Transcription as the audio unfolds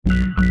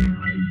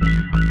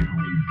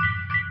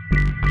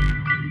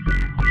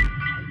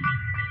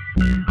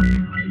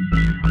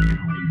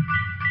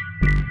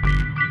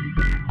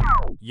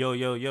Yo,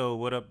 yo, yo,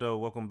 what up, though?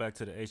 Welcome back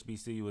to the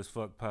HBCU as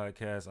Fuck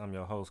podcast. I'm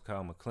your host,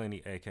 Kyle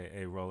McClenny,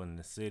 aka Rolling in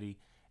the City.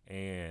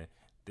 And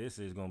this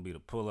is going to be the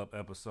pull up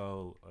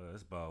episode.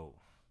 It's about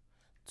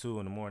 2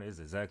 in the morning. It's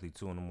exactly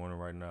 2 in the morning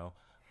right now.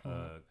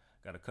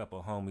 Got a couple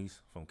of homies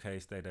from K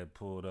State that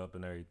pulled up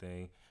and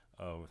everything.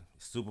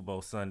 Super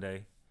Bowl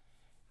Sunday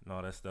and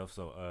all that stuff.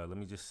 So let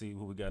me just see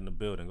who we got in the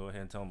building. Go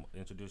ahead and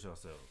introduce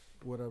yourselves.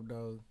 What up,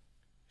 dog?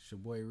 It's your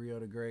boy Rio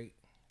the Great,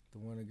 the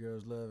one the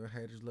girls love and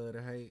haters love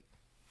to hate.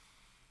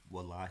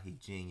 Wallahi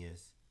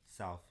genius,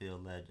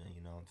 Southfield legend.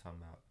 You know what I'm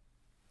talking about.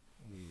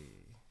 Yeah.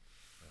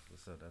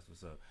 That's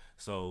what's up.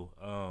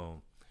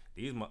 So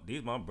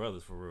these my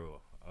brothers for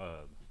real.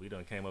 We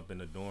done came up in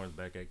the dorms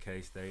back at K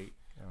State.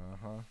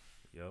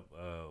 Yep.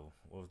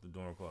 What was the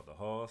dorm called? The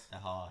Halls. The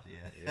Halls,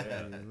 yeah.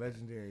 Yeah.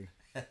 Legendary.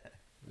 That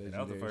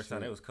was the first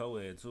time it was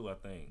co-ed too, I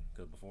think.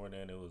 Because before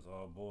then it was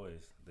all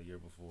boys. The year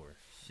before.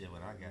 Shit,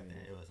 when I got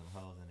there, it was some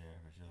hoes in there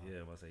for sure.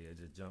 Yeah, I say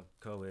just jump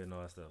co-ed and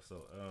all that stuff.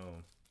 So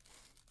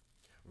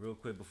real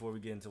quick before we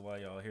get into why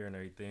y'all here and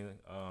everything,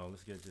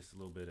 let's get just a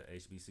little bit of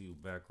HBCU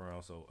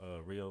background. So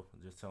Rio,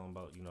 just tell them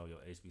about your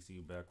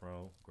HBCU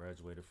background,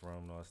 graduated from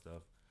and all that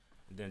stuff,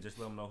 and then just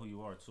let them know who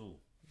you are too.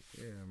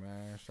 Yeah,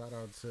 man. Shout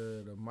out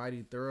to the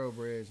mighty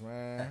thoroughbreds,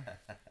 man.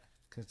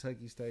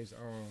 Kentucky State's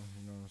own.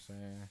 You know what I'm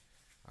saying?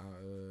 I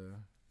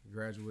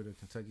graduated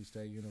Kentucky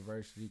State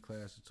University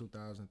class of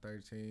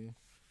 2013.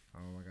 I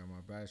got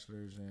my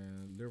bachelor's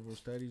in liberal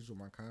studies with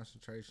my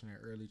concentration in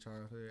early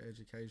childhood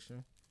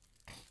education.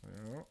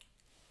 Yeah.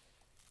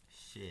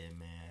 Shit,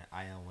 man.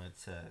 I went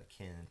to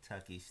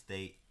Kentucky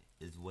State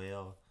as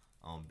well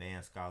on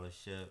band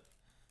scholarship.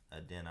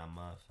 Then I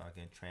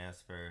motherfucking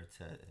transferred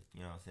to,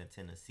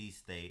 Tennessee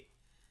State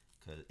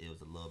because it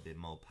was a little bit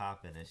more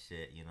popping and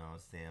shit, you know what I'm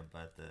saying?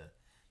 But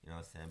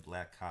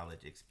black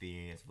college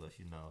experience was,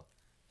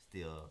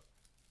 still,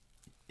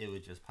 it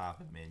was just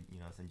popping, man,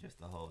 just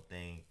the whole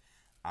thing.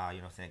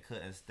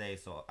 Couldn't stay,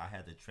 so I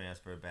had to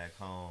transfer back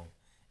home.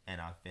 And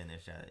I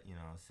finished at,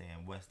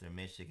 Western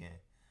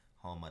Michigan,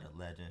 home of the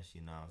legends,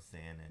 in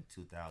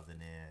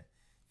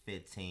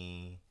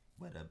 2015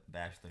 with a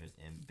bachelor's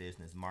in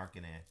business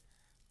marketing.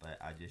 But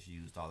I just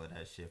used all of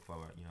that shit for,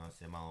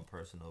 my own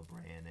personal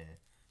brand and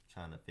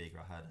trying to figure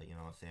out how to,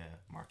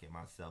 market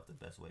myself the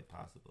best way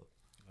possible.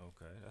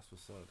 Okay, that's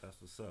what's up.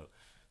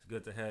 It's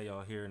good to have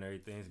y'all here and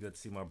everything. It's good to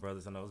see my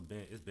brothers. I know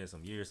it's been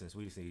some years since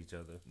we've seen each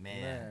other.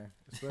 Man.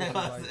 Especially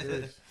like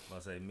this. I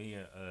say me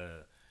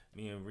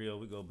and Rio,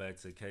 we go back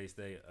to K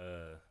State.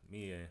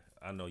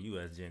 I know you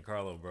as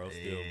Giancarlo, bro,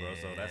 still, bro.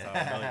 So that's how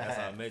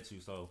I met you.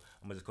 So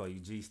I'm gonna just call you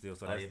G still.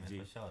 So that's G.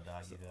 For sure,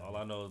 dog. So all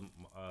I know is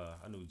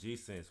I knew G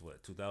since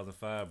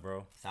 2005,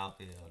 bro.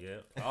 Southfield.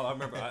 Yeah. All I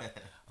remember,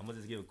 I'm gonna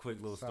just give a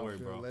quick little story,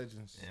 Southfield bro.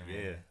 legends.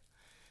 Yeah.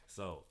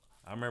 So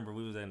I remember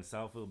we was in the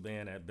Southfield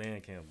band at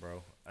band camp,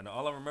 bro. And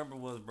all I remember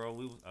was, bro,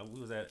 we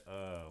was at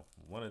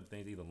one of the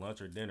things, either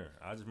lunch or dinner.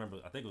 I just remember,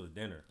 I think it was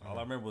dinner. All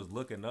I remember was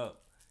looking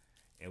up.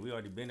 And we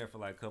already been there for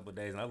like a couple of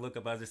days. And I look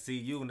up, I just see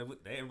you, and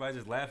everybody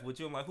just laughing with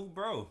you. I'm like, who,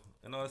 bro?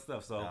 And all that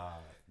stuff. So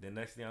the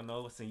next thing I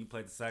know, I seen you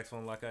play the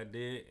saxophone like I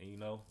did.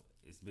 And,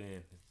 it's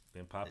been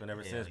popping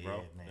ever since,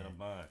 bro. Man. And I'm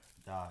buying.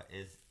 Dog,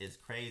 it's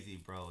crazy,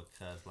 bro,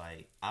 because,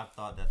 like, I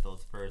thought that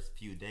those first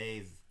few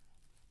days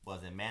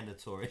wasn't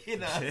mandatory. You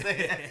know what I'm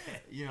saying?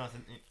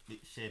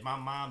 Shit, my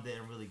mom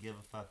didn't really give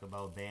a fuck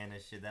about band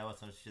and shit. That was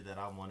some shit that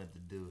I wanted to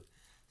do.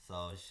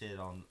 So, shit,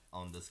 on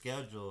the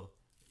schedule,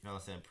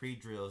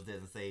 pre-drills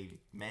didn't say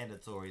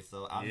mandatory,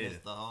 so I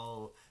missed the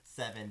whole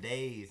 7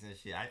 days and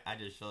shit. I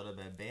just showed up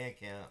at band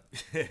camp,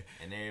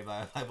 and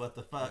everybody like, what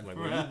the fuck, like,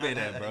 bro? where you been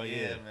at, bro?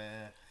 Yeah,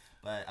 man.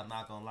 But I'm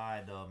not gonna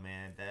lie, though,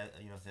 man. That,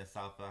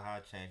 Southfield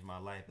High changed my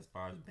life as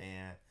far as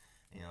band,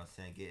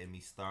 getting me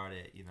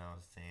started,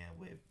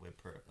 with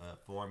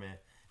performing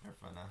in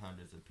front of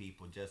hundreds of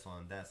people just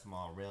on that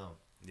small realm.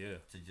 Yeah.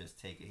 To just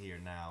take it here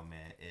now,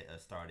 man. It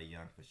started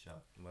young for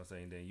sure. I'm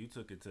saying then you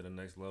took it to the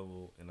next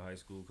level in high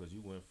school because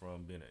you went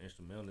from being an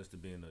instrumentalist to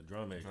being a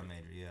drum major.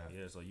 Yeah.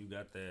 Yeah, so you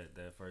got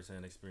that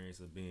first-hand experience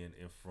of being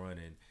in front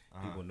and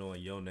people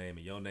knowing your name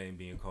and your name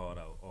being called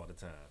out all the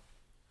time.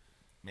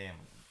 Man,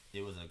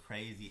 it was a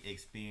crazy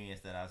experience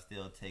that I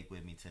still take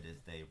with me to this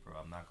day, bro.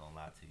 I'm not gonna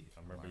lie to you.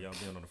 I remember y'all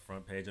being on the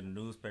front page of the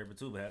newspaper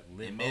too, but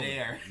lit in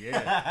midair.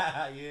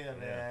 Yeah. Yeah,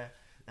 man.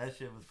 That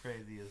shit was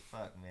crazy as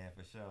fuck, man,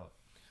 for sure.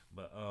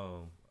 But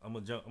I'm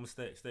gonna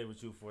stay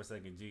with you for a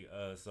second, G.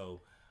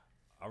 So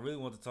I really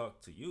want to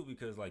talk to you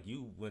because like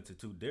you went to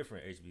 2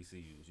 different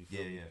HBCUs. You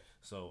feel me? Yeah.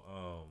 So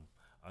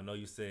I know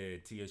you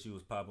said TSU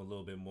was popping a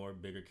little bit more,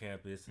 bigger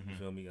campus. You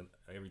feel me? And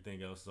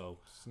everything else. So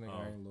This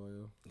nigga ain't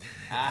loyal.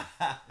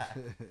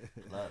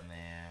 Look,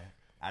 man,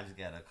 I just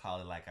gotta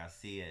call it like I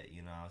see it.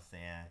 You know what I'm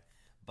saying?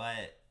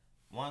 But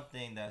one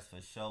thing that's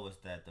for sure is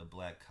that the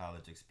black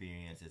college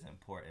experience is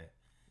important.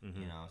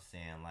 You know what I'm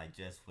saying? Like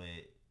just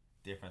with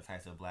different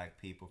types of black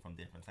people from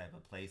different type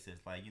of places.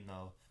 Like,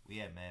 we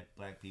had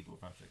black people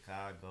from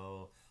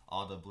Chicago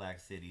all the black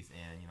cities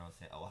in, you know what I'm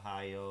saying,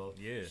 Ohio,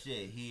 Yeah.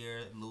 shit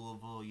here,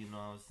 Louisville, you know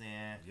what I'm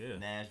saying, Yeah.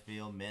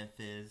 Nashville,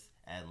 Memphis,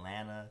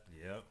 Atlanta,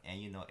 Yep.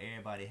 and you know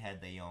everybody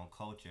had their own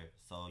culture.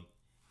 So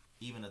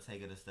even to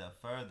take it a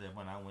step further,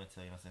 when I went to,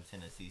 you know what I'm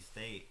saying, Tennessee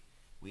State,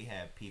 we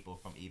had people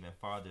from even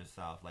farther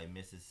south, like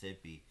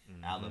Mississippi,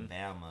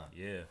 Alabama,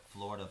 Yeah.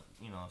 Florida,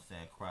 you know what I'm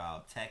saying,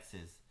 crowd,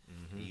 Texas.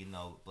 You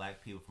know,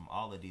 black people from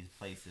all of these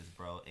places,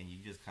 bro, and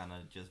you just kind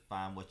of just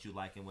find what you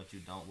like and what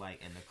you don't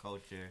like in the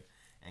culture,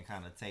 and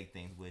kind of take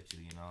things with you.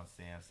 You know what I'm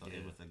saying? So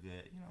it was a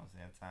good, you know what I'm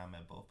saying, time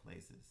at both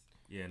places.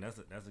 Yeah, and that's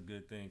a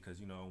good thing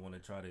because, you know, I want to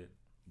try to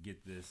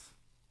get this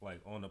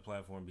like on the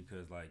platform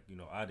because, like, you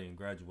know, I didn't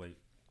graduate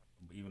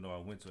even though I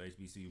went to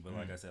HBCU, but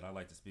like I said, I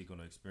like to speak on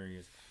the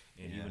experience.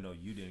 And even though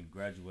you didn't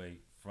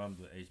graduate from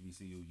the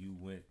HBCU, you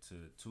went to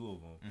two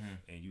of them,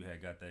 and you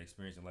had got that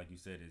experience. And like you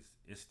said,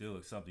 it's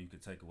still something you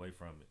could take away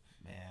from it.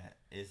 Man,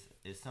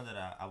 it's something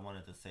that I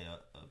wanted to say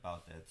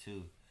about that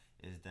too.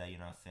 Is that, you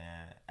know what I'm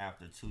saying,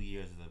 after 2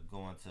 years of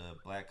going to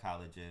black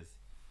colleges,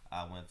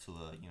 I went to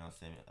a, you know what I'm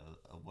saying,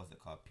 what's it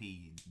called,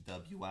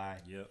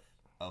 PWI? Yep.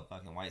 A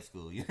fucking white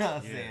school, you know what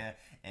I'm saying?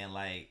 And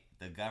like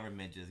the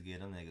government just give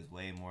them niggas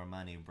way more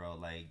money, bro.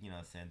 Like, you know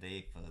what I'm saying,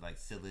 they for like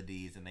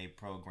facilities and they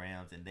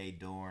programs and they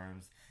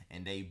dorms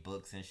and they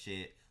books and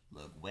shit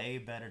look way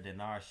better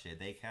than our shit.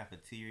 They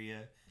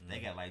cafeteria, they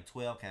got like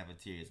 12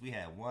 cafeterias. We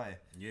had one.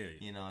 Yeah.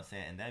 You know what I'm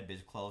saying? And that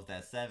bitch closed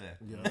at 7.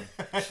 Yeah. You know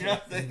what I'm saying?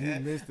 If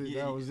you missed it,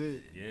 that was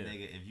it. Yeah.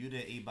 Nigga, if you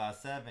didn't eat by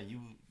 7, you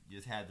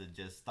just had to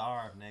just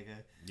starve, nigga.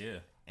 Yeah.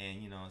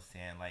 And you know what I'm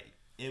saying? Like,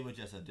 it was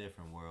just a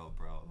different world,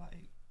 bro.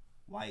 Like,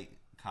 white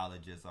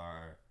colleges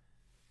are,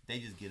 they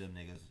just give them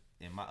niggas,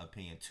 in my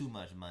opinion, too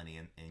much money.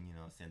 And you know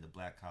what I'm saying? The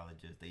black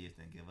colleges, they just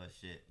didn't give us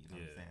shit. You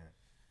know what I'm saying?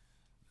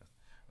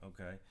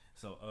 Okay.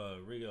 So,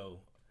 Rio,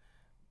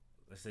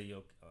 let's say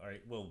all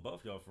right, well,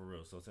 both y'all for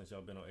real. So, since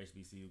y'all been on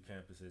HBCU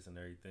campuses and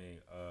everything,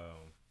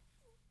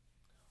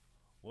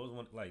 what was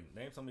one, like,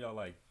 name some of y'all,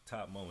 like,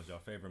 top moments, y'all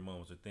favorite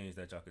moments or things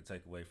that y'all could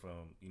take away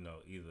from, you know,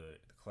 either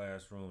the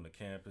classroom, the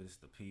campus,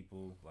 the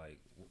people, like,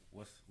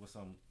 what's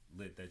some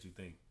lit that you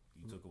think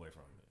you took away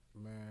from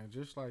it? Man,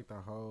 just like the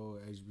whole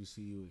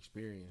HBCU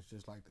experience,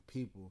 just like the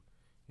people,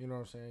 you know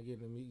what I'm saying,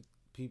 getting to meet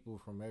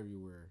people from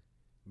everywhere.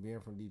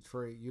 Being from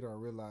Detroit, you don't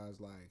realize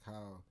like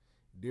how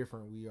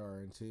different we are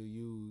until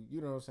you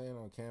know what I'm saying,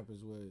 on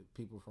campus with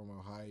people from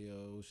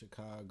Ohio,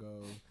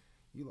 Chicago.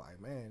 You like,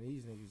 man,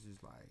 these niggas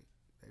just like,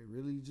 they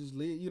really just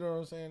live, you know what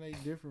I'm saying, they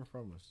different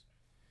from us.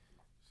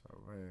 So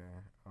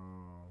man,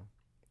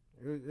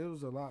 it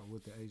was a lot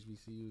with the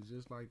HBCUs,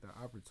 just like the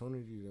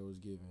opportunity that was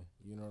given.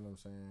 You know what I'm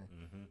saying?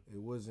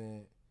 It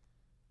wasn't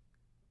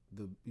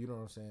the, you know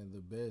what I'm saying,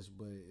 the best,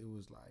 but it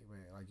was like,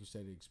 man, like you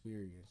said, the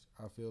experience.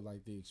 I feel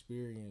like the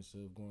experience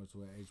of going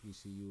to an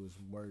HBCU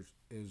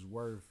is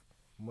worth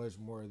much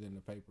more than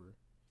the paper.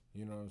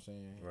 You know what I'm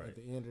saying? Right. At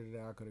the end of the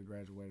day, I could have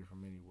graduated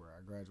from anywhere.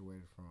 I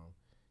graduated from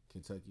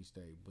Kentucky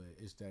State, but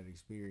it's that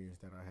experience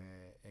that I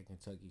had at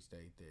Kentucky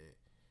State that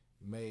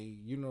made,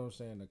 you know what I'm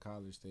saying, the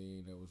college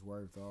thing that was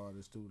worth all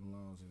the student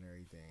loans and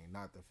everything,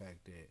 not the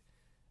fact that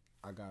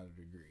I got a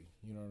degree.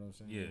 You know what I'm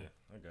saying? Yeah,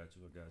 I got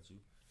you.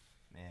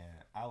 Man,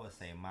 I would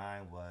say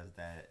mine was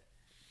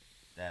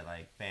that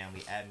like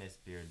family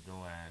atmosphere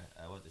during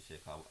what's the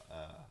shit called?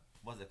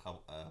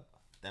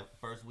 That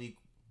first week,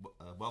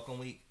 welcome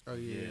week. Oh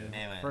yeah,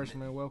 man,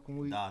 freshman welcome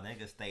week. Dog,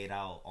 niggas stayed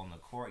out on the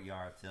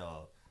courtyard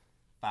till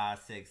 5,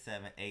 6,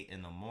 7, 8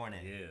 in the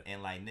morning. Yeah.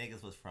 And like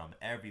niggas was from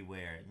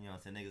everywhere. You know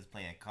what I'm saying? Niggas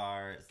playing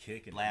cards,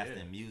 Kicking,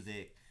 blasting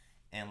music,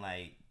 and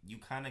like you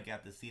kind of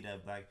got to see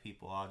that black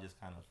people all just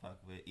kind of fuck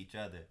with each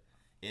other.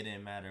 It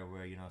didn't matter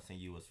where, you know what I'm saying,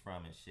 you was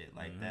from and shit.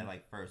 Like that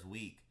like first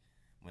week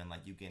when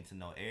like you getting to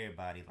know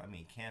everybody, I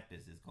mean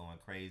campus is going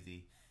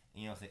crazy.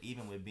 You know what I'm saying?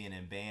 Even with being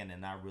in band and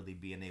not really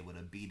being able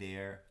to be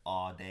there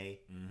all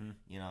day.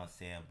 You know what I'm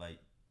saying? But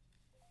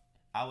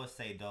I would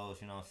say those,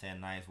 you know what I'm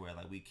saying, nights where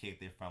like we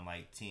kicked it from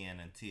like 10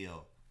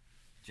 until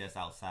just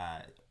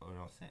outside, or you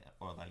know what I'm saying,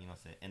 or like, you know what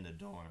I'm saying, in the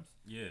dorms.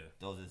 Yeah.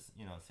 Those is,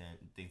 you know what I'm saying,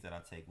 things that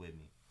I take with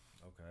me.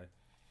 Okay.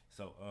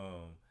 So,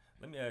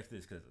 let me ask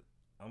this because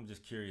I'm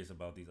just curious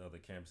about these other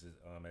campuses.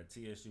 At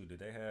TSU, did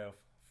they have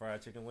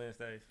fried chicken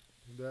Wednesdays?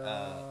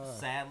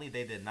 Sadly,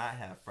 they did not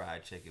have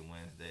fried chicken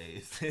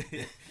Wednesdays.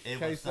 It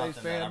K-State was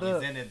something that I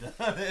stand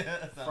up.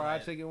 resented.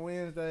 Fried chicken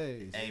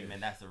Wednesdays. Hey man,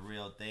 that's a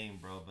real thing,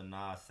 bro. But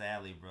nah,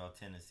 sadly, bro,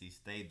 Tennessee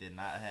State did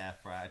not have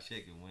fried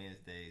chicken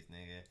Wednesdays,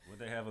 nigga. Would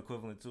they have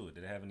equivalent to it?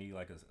 Did they have any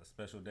like a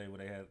special day where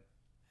they had?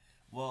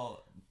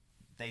 Well,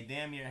 they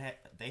damn near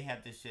they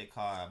had this shit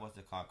called, what's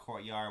it called,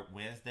 Courtyard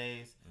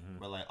Wednesdays,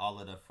 where like all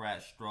of the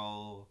frat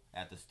stroll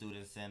at the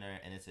student center,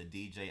 and it's a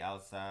DJ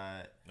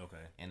outside. Okay.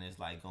 And it's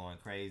like going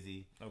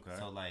crazy. Okay.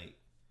 So like,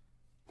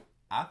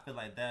 I feel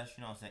like that's,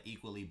 you know what I'm saying,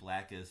 equally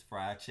black as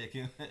fried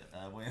chicken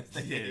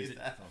Wednesdays. Yeah,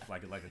 it's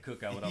like a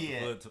cookout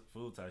without the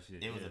food type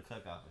shit. It was a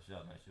cookout for sure.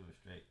 That shit was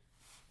straight.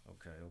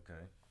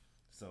 Okay.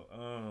 So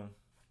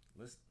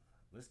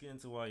let's get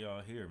into why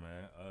y'all here,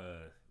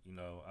 man. You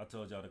know, I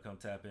told y'all to come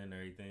tap in and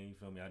everything. You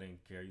feel me? I didn't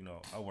care. You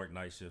know, I work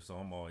night shift, so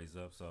I'm always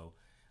up. So,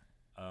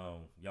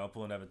 y'all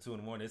pulling up at 2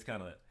 a.m. It's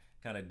kind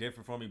of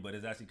different for me, but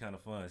it's actually kind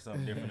of fun. It's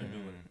something different to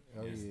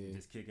do.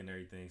 Just kicking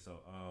everything. So,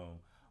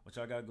 what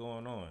y'all got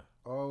going on?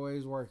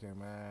 Always working,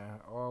 man.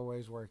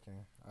 Always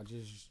working. I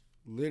just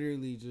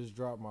literally just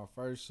dropped my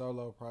first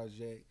solo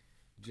project,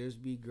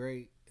 Just Be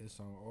Great. It's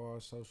on all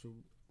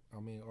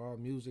all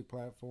music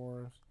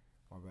platforms.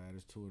 My bad,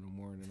 it's 2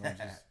 a.m. I'm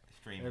just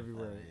streaming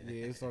everywhere.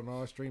 Yeah, it's on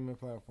all streaming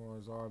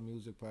platforms, all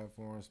music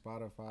platforms,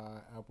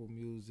 Spotify, Apple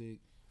Music,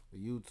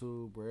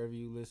 YouTube, wherever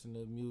you listen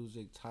to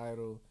music,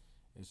 Tidal,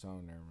 it's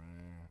on there,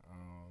 man.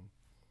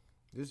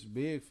 This is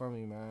big for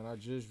me, man. I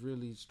just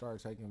really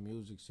started taking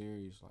music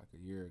serious like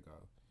a year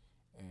ago.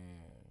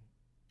 And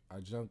I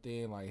jumped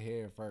in like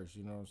head first,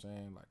 you know what I'm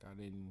saying? Like I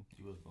didn't...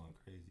 You was going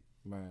crazy.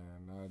 Man,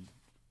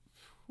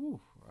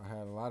 I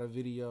had a lot of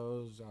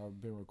videos.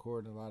 I've been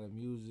recording a lot of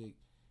music.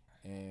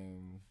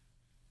 And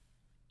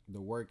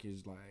the work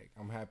is like,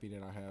 I'm happy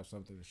that I have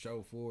something to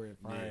show for it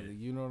finally.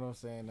 Yeah. You know what I'm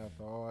saying?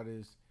 After all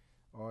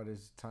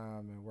this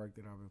time and work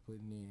that I've been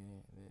putting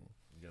in. And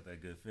you got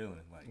that good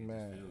feeling. Like, it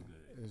just feel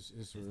good.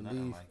 It's relief.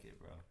 Nothing like it,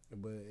 bro.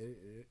 But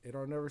it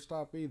don't never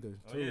stop either.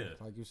 Oh, yeah.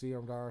 Like you see,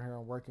 I'm down here,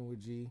 I'm working with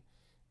G.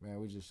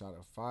 Man, we just shot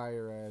a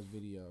fire-ass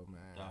video,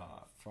 man.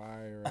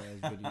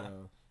 Fire-ass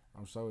video.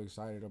 I'm so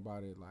excited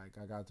about it. Like,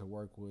 I got to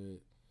work with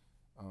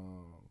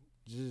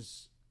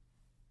just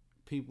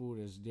people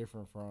that's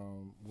different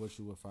from what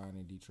you would find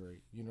in Detroit.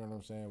 You know what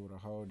I'm saying? With a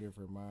whole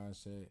different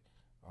mindset,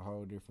 a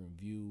whole different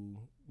view.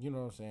 You know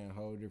what I'm saying? A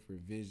whole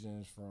different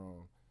visions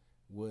from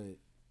what,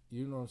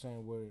 you know what I'm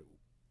saying, what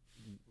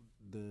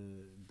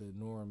the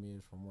norm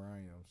is from where I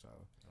am. So,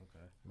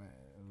 okay, man,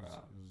 it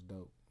was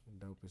dope.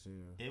 Dope as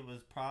hell. It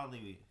was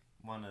probably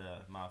one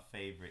of my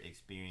favorite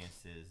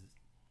experiences.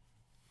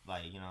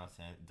 Like, you know what I'm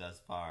saying,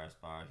 thus far, as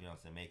you know what I'm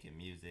saying, making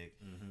music.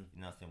 Mm-hmm.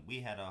 You know what I'm saying, we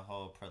had a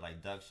whole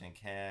production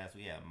cast.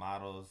 We had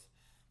models.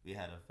 We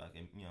had a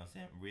fucking, you know what I'm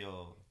saying,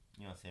 real,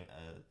 you know what I'm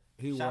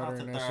saying, shout out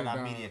to Third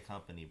Eye Media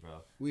Company,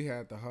 bro. We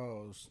had the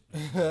hoes.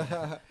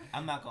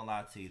 I'm not gonna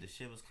lie to you. The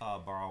shit was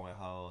called Borrowing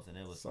Hoes, and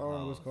it was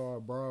song was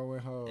called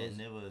Borrowing Hoes. And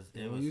it was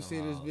when you see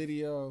hoes. This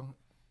video,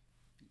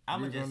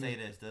 I'm gonna just say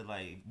this: the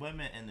like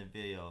women in the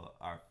video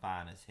are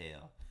fine as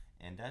hell,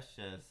 and that's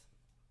just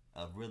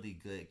a really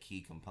good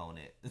key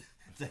component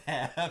to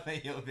have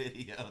in your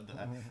video.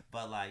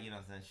 But like, you know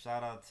what I'm saying,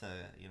 shout out to,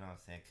 you know what I'm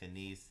saying,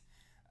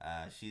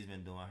 Kanice. She's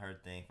been doing her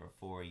thing for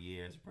 4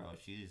 years, bro.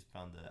 She's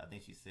from I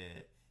think she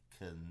said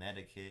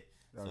Connecticut.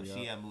 So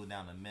she had moved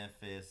down to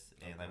Memphis,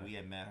 and like we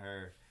had met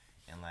her,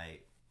 and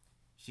like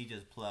she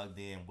just plugged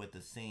in with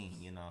the scene,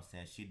 you know what I'm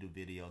saying. She do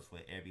videos for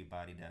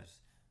everybody that's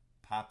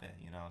popping,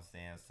 you know what I'm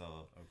saying.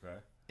 So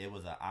it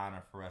was an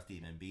honor for us to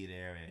even be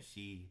there, and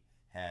she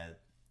had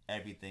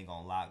everything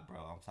on lock, bro.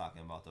 I'm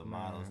talking about the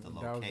models, the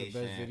location. That was the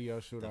best video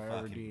shoot I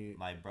ever did.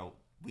 Like, bro,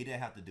 we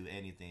didn't have to do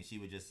anything. She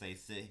would just say,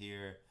 sit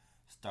here,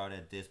 start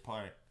at this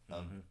part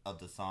of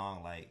the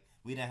song. Like,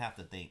 we didn't have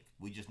to think.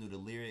 We just knew the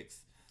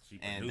lyrics,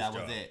 and that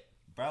was it.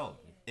 Bro,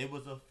 it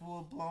was a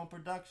full-blown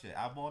production.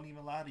 I won't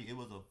even lie to you. It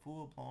was a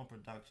full-blown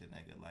production,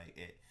 nigga.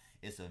 Like,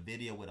 it's a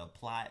video with a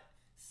plot,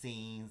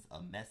 scenes,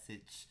 a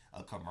message,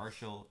 a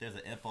commercial. There's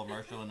an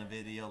infomercial in the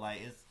video.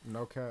 Like, it's...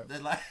 No cap.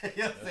 Like,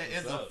 you know what I'm saying?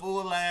 It's a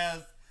full-ass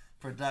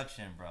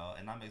production, bro,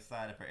 and I'm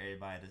excited for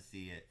everybody to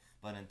see it.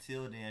 But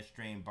until then,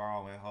 stream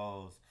Borrowing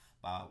Hoes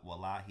by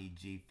Wallahi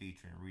G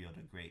featuring Rio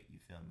the Great. You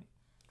feel me?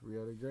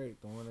 Rio the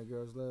Great, the one that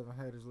girls love and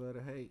haters love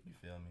to hate. You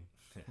feel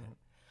me?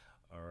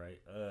 All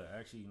right.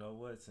 Actually, you know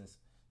what? Since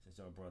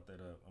y'all brought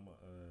that up, I'm gonna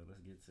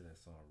let's get to that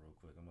song real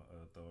quick. I'm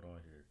gonna throw it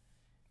on here.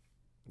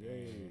 Yeah.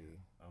 And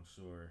I'm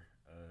sure.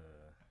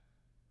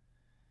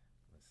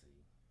 Let's see.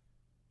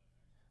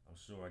 I'm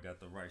sure I got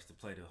the rights to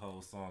play the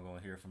whole song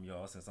on here from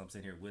y'all since I'm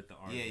sitting here with the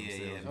artist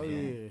themselves. Oh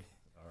yeah.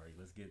 All right,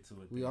 let's get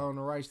to it. We own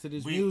the rights to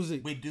this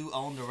music. We do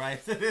own the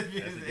rights to this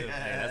music.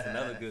 That's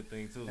another good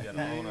thing too. We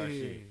gotta own our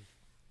shit.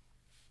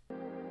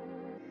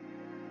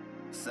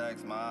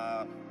 Sex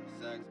mob,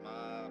 sex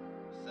mob,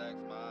 sex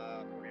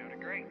mob. Rio the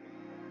Great.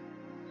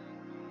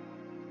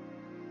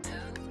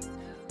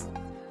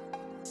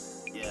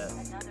 Yeah.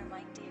 Another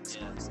Mike D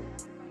exclusive.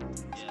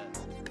 Yeah.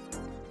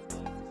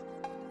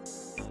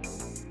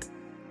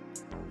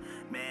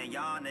 Man,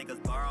 y'all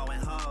niggas borrowing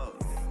hoes.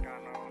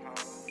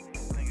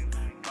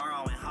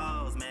 Borrowing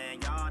hoes,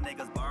 man. Y'all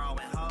niggas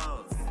borrowing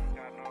hoes.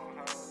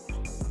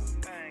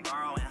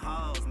 Borrowing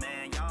hoes,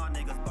 man. Y'all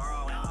niggas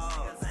borrowing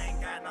hoes.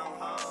 Ain't got no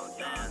hoes.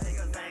 Y'all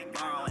niggas ain't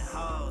borrowing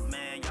hoes,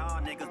 man.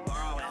 Y'all niggas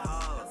borrowing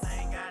hoes.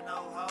 Ain't got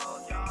no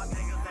hoes. Y'all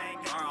niggas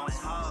ain't borrowing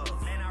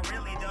hoes. Man, I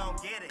really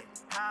don't get it.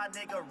 How a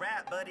nigga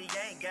rap, but he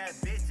ain't got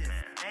bitches.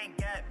 Ain't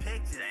got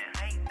pictures.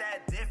 Ain't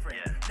that different.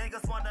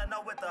 Niggas wanna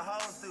know what the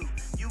hoes do.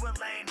 You a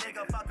lame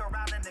nigga, fuck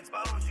around and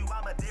expose you.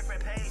 I'm a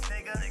different page,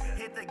 nigga.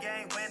 Hit the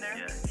game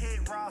winner.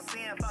 Hit raw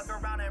sin, fuck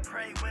around and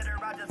pray with her.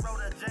 I just wrote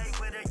a J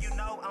with her, you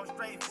know I'm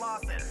straight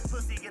flossing.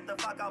 Pussy, get the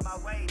fuck out my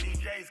way,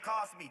 DJs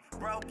cost me.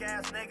 Broke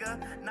ass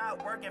nigga,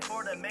 not working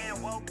for the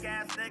man. Woke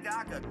ass nigga,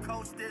 I could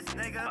coach this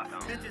nigga.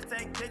 Bitches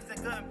take pics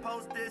and couldn't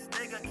post this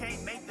nigga.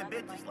 Can't make the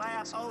bitches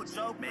laugh, oh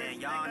joke. Man,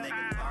 y'all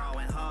niggas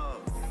borrowing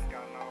hoes.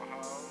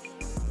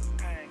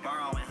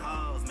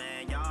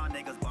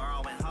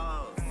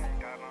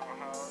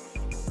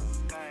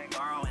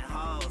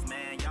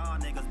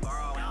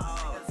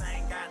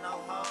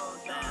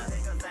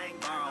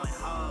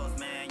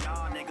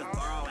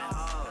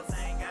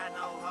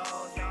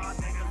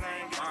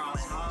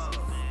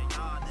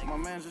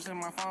 friends just in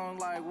my phone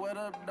like, what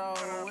up,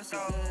 though? It's a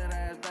good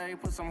ass day,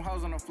 put some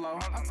hoes on the floor.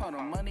 I told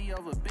them money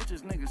over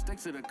bitches, niggas stick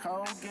to the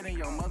code. Get in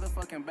your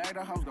motherfucking bag,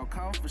 the hoes gon'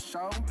 come for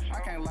show. I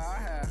can't lie,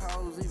 I had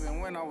hoes even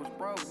when I was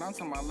broke. Down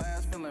to my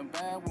last feeling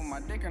bad with my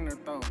dick in her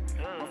throat.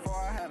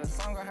 Before I had a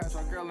song, I had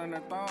your girl in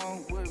her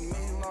thong. With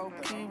me low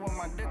key with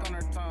my dick on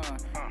her tongue.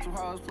 2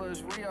 hoes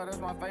plus Rio, that's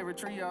my favorite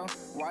trio.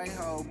 White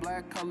hoe,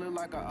 black color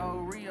like a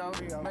old Rio.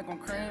 Make them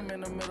cream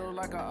in the middle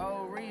like a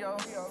old Rio.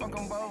 Fuck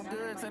them both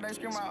good till they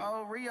scream my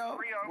old Rio.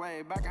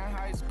 Way back in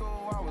high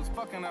school, I was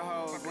fucking the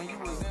hoes. When you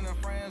was in the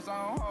friend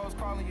zone, hoes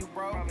calling you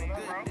bro.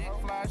 Good dick,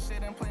 fly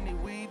shit, and plenty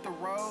weed to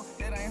roll.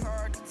 It ain't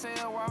hard to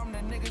tell why I'm the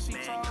nigga she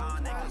Man, chose.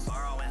 y'all niggas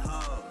borrowing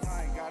hoes.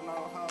 I ain't got no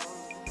hoes.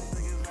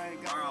 Niggas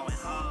ain't got Borrowing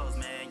hoes,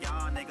 man.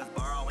 Y'all niggas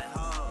borrowing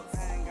hoes.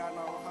 I ain't got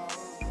no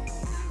hoes.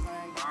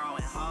 Niggas ain't got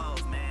Borrowing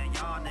hoes, man.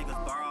 Y'all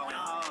niggas borrowing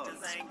hoes.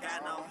 Niggas ain't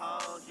got no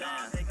hoes.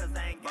 Y'all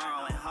niggas ain't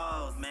borrowing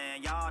hoes,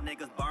 man. Y'all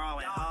niggas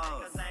borrowing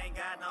hoes. Niggas ain't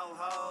got no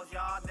hoes.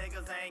 Y'all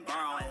niggas ain't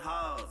borrowing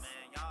hoes.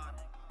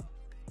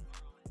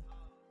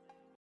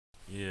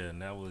 Yeah,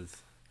 and that was,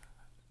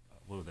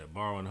 what was that?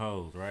 Borrowing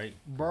Hoes, right?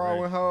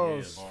 Borrowing Right?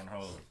 Hoes. Yeah, Borrowing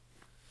Hoes.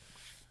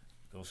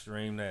 Go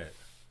stream that.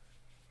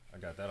 I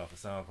got that off of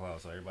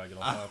SoundCloud, so everybody get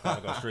on SoundCloud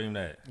and go stream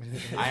that.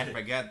 I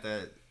forgot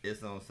that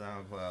it's on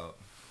SoundCloud.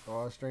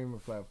 All streaming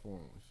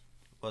platforms.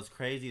 What's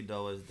crazy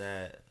though is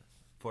that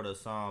for the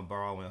song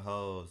Borrowing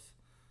Hoes,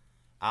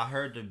 I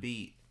heard the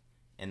beat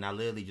and I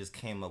literally just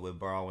came up with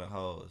Borrowing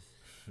Hoes.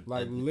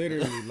 Like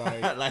literally,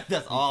 like Like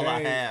that's all I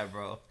came- had,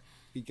 bro.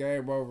 he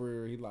came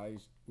over. We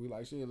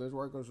like shit. Let's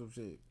work on some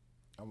shit.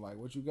 I'm like,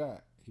 what you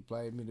got? He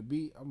played me the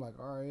beat. I'm like,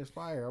 all right, it's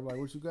fire. I'm like,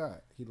 what you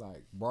got? He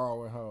like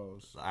Borrowing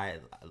Hoes.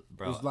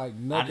 Bro, It's like I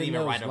nothing didn't even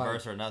else, write a like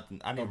verse or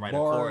nothing. I didn't even write a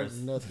bar, chorus.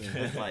 nothing.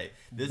 It's like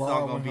this song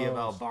Borrowing gonna be hoes.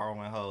 about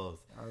borrowing hoes.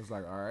 I was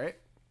like, all right.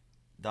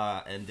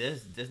 Dog, and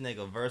this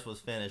nigga verse was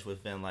finished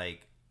within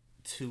like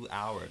 2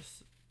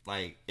 hours.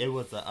 Like it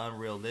was an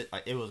unreal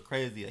like it was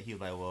crazy. He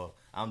was like, well,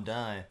 I'm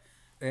done.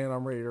 And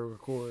I'm ready to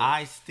record.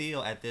 I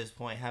still at this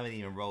point haven't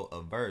even wrote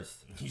a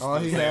verse. All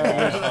he had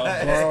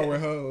was Borrowing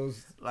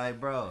Hoes. Like,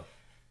 bro.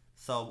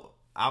 So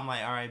I'm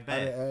like, all right, I done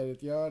bet. added,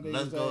 y'all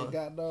Let's niggas go. ain't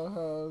got no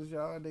hoes.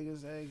 Y'all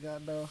niggas ain't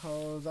got no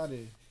hoes. I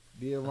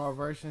did my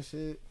verse and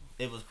shit.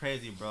 It was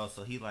crazy, bro.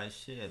 So he like,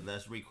 shit,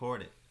 let's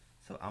record it.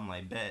 So I'm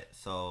like, bet.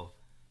 So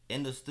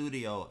in the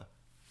studio,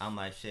 I'm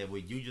like, shit, will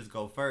you just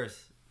go first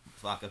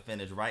so I can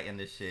finish writing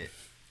this shit?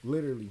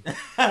 Literally.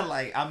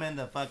 Like, I'm in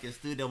the fucking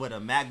studio with a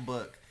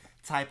MacBook,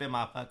 typing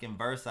my fucking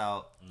verse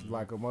out.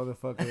 Like a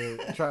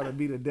motherfucker trying to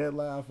beat a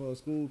deadline for a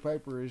school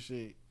paper and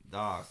shit.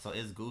 Dog, so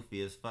it's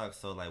goofy as fuck.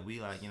 So, like, we,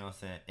 like, you know what I'm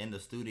saying, in the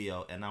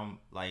studio, and I'm,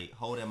 like,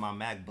 holding my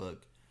MacBook,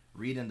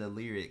 reading the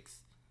lyrics,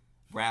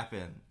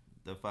 rapping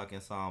the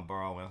fucking song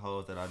Borrowing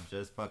Hoes that I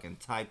just fucking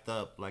typed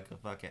up like a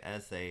fucking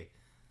essay.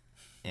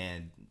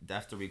 And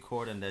that's the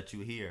recording that you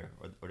hear,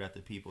 or that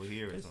the people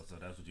hear. It's, So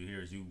that's what you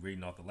hear is you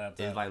reading off the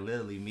laptop. it's like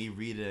literally me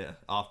reading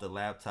off the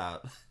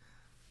laptop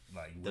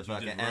like the what you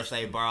fucking just rushed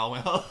essay through.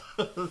 Borrowing Hoes.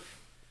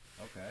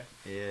 Okay,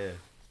 Yeah.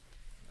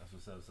 that's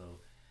what's up. So,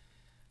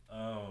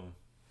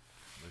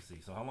 let's see.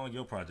 So how long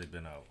your project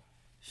been out?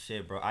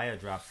 Shit, bro. I had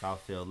dropped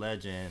Southfield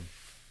Legend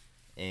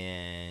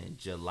in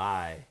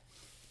July.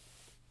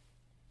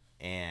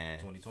 And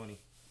 2020.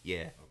 yeah.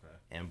 Okay.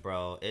 And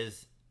bro,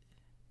 it's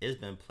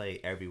been played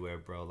everywhere,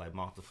 bro. Like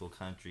multiple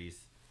countries.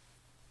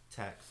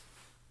 Tax.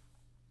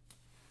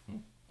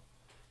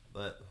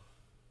 But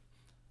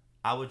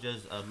I was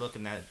just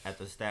looking at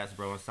the stats,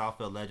 bro. And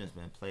Southfield Legend's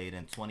been played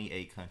in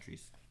 28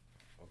 countries.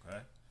 Okay.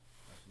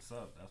 That's what's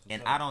up. That's what's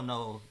And up. I don't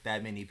know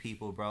that many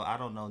people, bro. I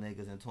don't know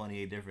niggas in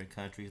 28 different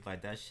countries.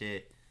 Like, that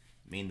shit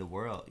mean the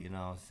world, you know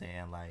what I'm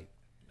saying? Like,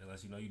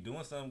 Unless you know you're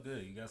doing something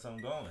good, you got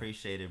something going.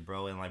 appreciate it,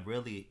 bro. And, like,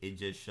 really, it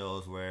just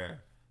shows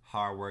where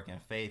hard work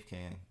and faith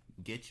can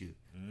get you.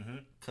 Mm-hmm.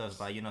 Because,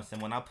 like, you know what I'm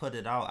saying? When I put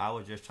it out, I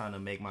was just trying to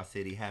make my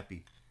city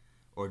happy.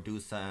 Or do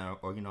something,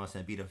 or, you know what I'm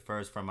saying, be the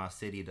first from my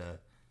city to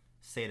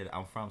say that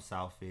I'm from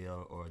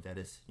Southfield, or that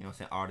it's, you know what I'm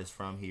saying, artists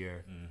from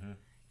here. Mm-hmm.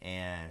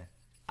 And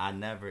I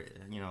never,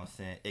 you know what I'm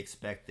saying,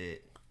 expected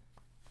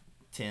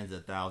tens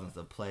of thousands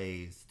of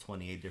plays,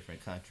 28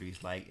 different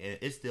countries. Like,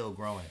 it's still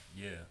growing.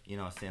 Yeah. You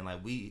know what I'm saying?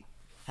 Like, we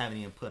haven't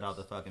even put out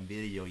the fucking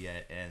video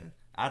yet, and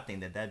I think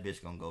that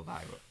bitch gonna go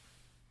viral.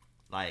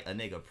 Like, a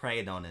nigga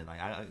prayed on it. Like,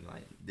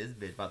 like, this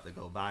bitch about to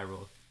go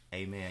viral.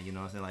 Amen. You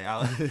know what I'm saying?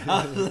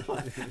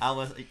 Like, I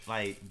was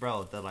like,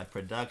 bro, the, like,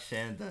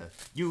 production,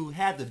 you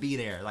had to be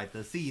there, like,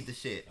 to see the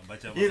shit. I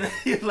bet You know,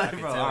 you're I like, can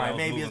bro, tell all y'all right, was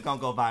maybe moving- it's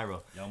gonna go viral.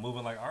 Y'all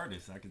moving like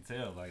artists. I can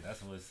tell. Like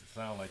that's what it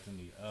sound like to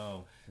me.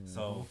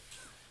 So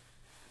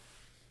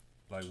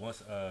like once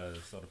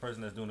so the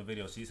person that's doing the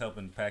video, she's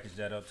helping package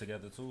that up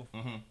together too.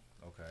 Mm-hmm.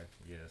 Okay.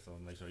 Yeah. So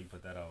make sure you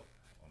put that out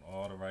on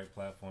all the right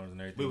platforms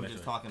and everything. We were Make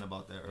just sure- talking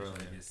about that make sure earlier.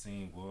 it gets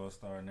seen, World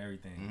Star and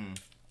everything. Mhm.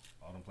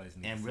 All them places.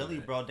 need And to see really,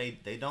 that. bro,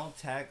 they don't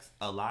tax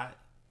a lot,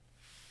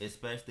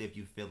 especially if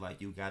you feel like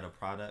you got a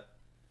product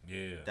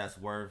Yeah. that's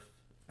worth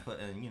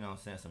putting, you know what I'm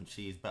saying, some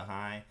cheese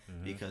behind,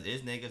 because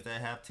it's niggas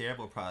that have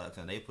terrible products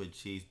and they put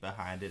cheese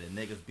behind it, and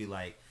niggas be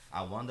like,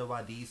 I wonder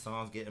why these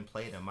songs getting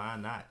played and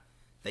mine not.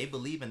 They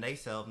believe in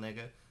theyself,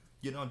 nigga.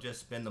 You don't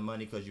just spend the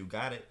money because you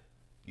got it.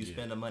 You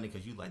spend the money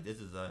because you like, this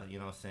is a, you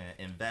know what I'm saying,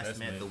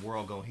 investment. The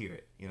world gonna hear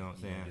it. You know what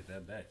I'm saying? Get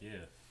that back,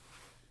 yeah.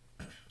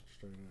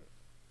 Straight up.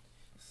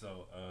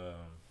 So,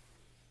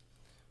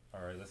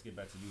 all right, let's get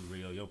back to you,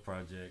 Rio. Your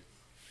project.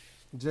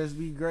 Just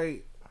be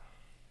great,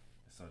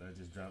 So that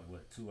just dropped,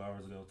 what, 2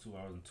 hours ago? 2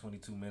 hours and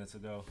 22 minutes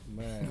ago?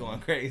 man. Going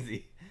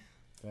crazy.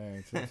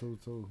 Dang,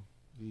 222.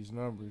 These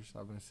numbers,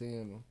 I've been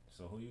seeing them.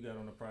 So who you got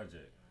on the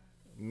project?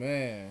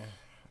 Man,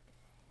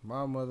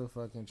 my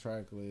motherfucking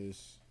track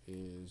list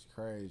is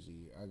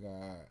crazy. I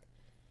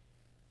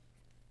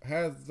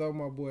had to throw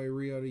my boy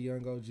Rio the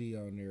Young OG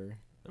on there.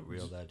 The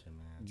real legend,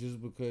 man.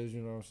 Just because,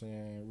 you know what I'm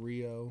saying,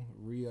 Rio,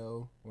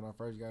 when I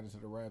first got into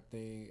the rap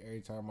thing,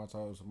 every time I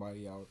told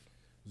somebody I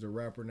was a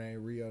rapper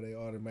named Rio, they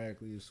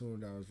automatically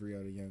assumed I was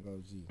Rio the Young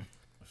OG.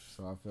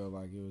 So I felt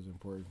like it was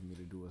important for me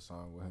to do a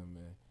song with him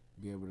and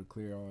be able to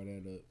clear all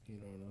that up, you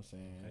know what I'm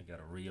saying? I got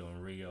a Rio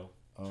and Rio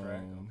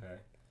track, okay.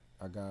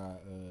 I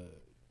got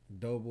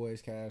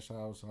Doughboys Cash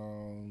House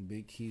on,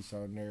 Big Keys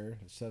on there,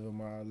 7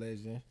 Mile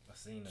Legend, I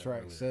seen that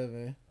track earlier.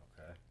 7.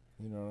 Okay.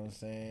 You know what I'm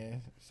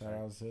saying? Shout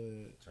out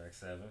to Track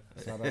 7.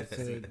 shout out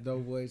to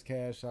Doughboys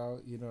Cash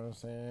Out. You know what I'm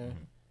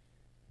saying?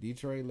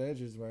 Detroit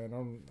Legends, man.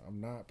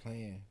 I'm not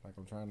playing. Like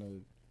I'm trying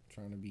to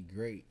be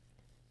great.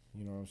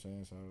 You know what I'm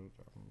saying? So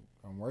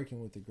I'm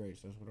working with the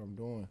greats. That's what I'm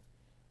doing.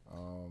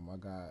 I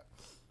got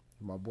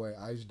my boy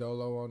Ice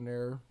Dolo on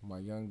there. My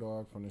young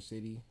dog from the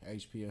city,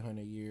 HP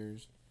 100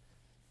 Years.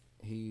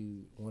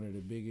 He one of the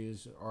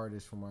biggest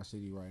artists from my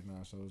city right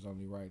now. So it's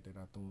only right that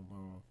I threw him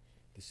on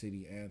the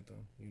city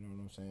anthem. You know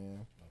what I'm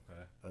saying?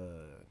 Okay.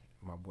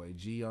 My boy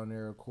G on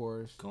there, of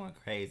course. Going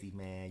crazy,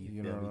 man.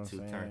 You know feel what me? I'm Too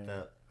saying? turned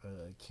up.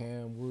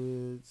 Cam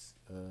Woods,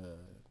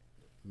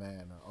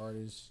 man, an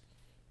artist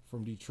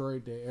from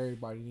Detroit that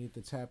everybody need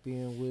to tap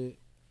in with.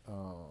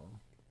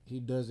 He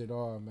does it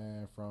all,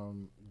 man,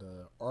 from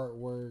the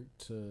artwork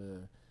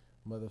to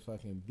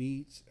motherfucking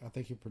beats. I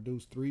think he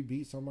produced 3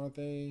 beats on my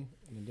thing,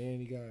 and then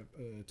he got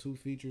 2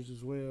 features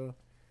as well.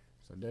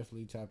 So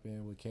definitely tap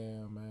in with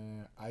Cam,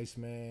 man.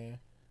 Iceman,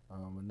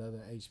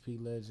 another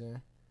HP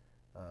legend.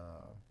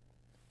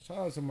 Shout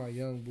out to my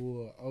young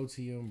boy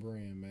OTM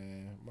brand,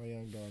 man. My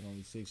young dog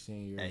only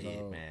 16 years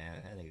Hey, old.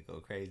 man, that nigga go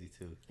crazy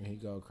too. And he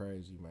go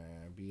crazy,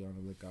 man. Be on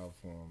the lookout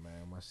for him,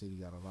 man. My city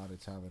got a lot of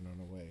talent on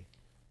the way.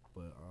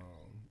 But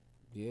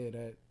yeah,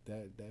 that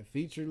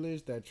feature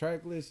list, that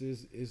track list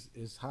is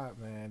hot,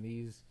 man.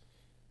 These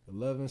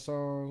 11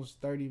 songs,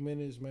 30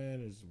 minutes, man,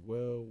 is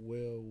well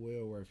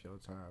worth your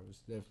time. It's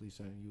definitely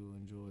something you'll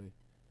enjoy.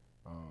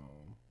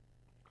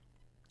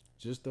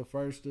 Just the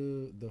first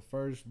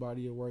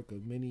body of work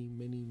of many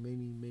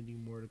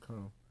more to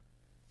come.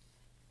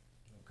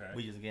 Okay.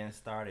 We just getting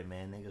started,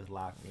 man. Niggas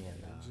locked in.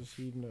 Just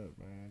heating up,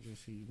 man.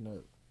 Just heating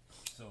up.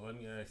 So let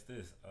me ask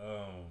this: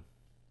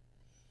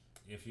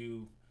 if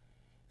you,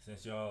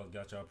 since y'all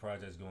got y'all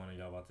projects going and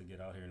y'all about to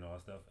get out here and all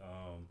that stuff,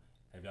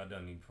 have y'all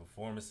done any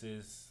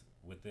performances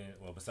within,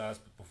 well, besides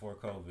before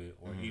COVID,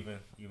 or even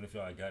if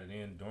y'all got it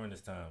in during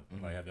this time?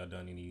 Like, have y'all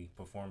done any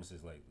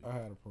performances lately? I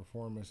had a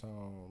performance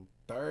on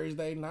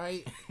Thursday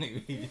night.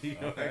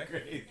 Okay.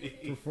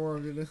 Crazy.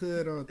 Performed in the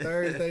hood on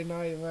Thursday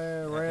night,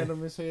 man.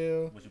 Random as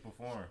hell. What you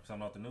perform?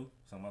 Something out the new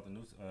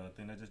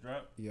thing that just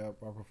dropped?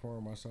 Yep, I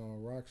performed my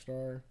song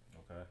Rockstar.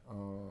 Okay.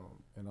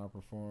 And I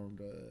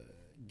performed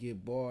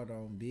Get Bored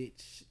on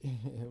Bitch.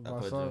 I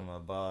put you my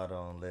bod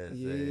on, let's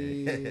Yeah.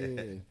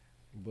 say.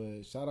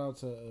 But shout out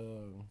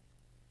to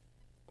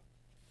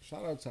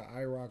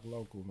iRock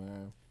Local,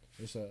 man.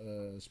 It's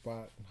a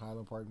spot in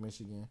Highland Park,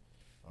 Michigan.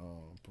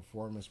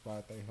 Performance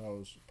spot. They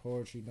host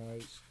poetry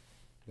nights.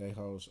 They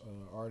host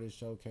artist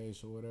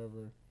showcase or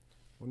whatever.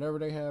 Whenever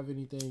they have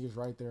anything, it's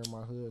right there in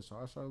my hood. So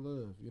I show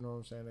love. You know what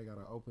I'm saying? They got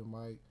an open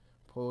mic,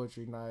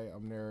 poetry night.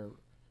 I'm there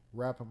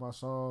rapping my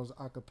songs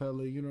a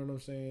cappella. You know what I'm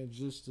saying?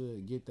 Just to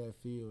get that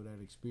feel,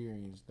 that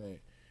experience, that,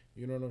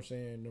 you know what I'm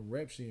saying? The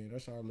reps in.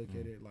 That's how I look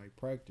at it, like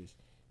practice.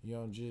 You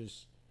don't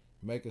just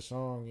make a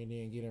song and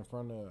then get in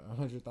front of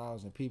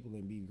 100,000 people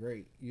and be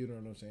great. You know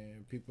what I'm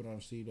saying? People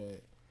don't see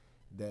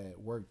that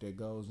work that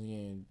goes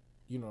in,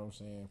 you know what I'm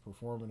saying?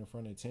 Performing in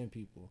front of 10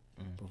 people,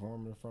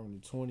 performing in front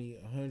of 20,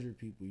 100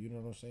 people, you know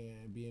what I'm saying?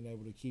 And being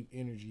able to keep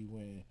energy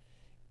when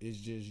it's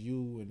just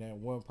you and that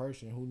one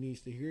person who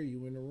needs to hear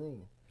you in the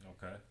room.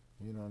 Okay.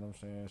 You know what I'm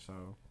saying?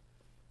 So,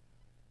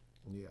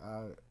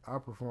 yeah, I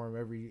perform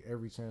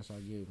every chance I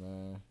get,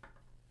 man.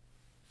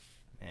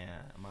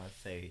 Man, I'm gonna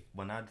say,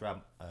 when I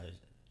dropped,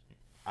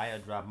 I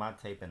had dropped my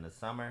tape in the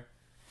summer,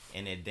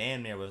 and it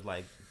damn near was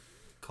like,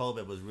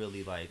 COVID was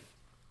really like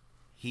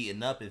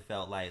heating up. It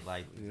felt like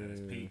At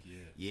its peak,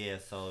 yeah.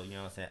 So you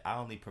know what I'm saying, I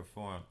only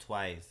performed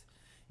twice,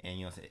 and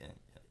you know what I'm saying,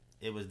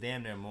 it was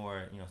damn near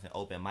more, you know what I'm saying,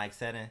 open mic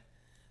setting.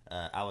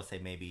 I would say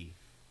maybe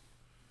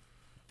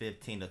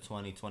 15 to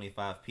 20,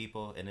 25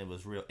 people, and it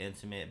was real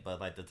intimate. But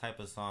like the type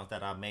of songs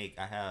that I make,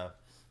 I have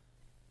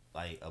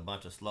like a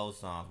bunch of slow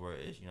songs where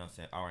it's, you know what I'm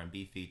saying,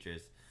 R&B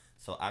features.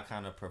 So I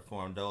kind of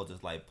performed those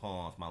as like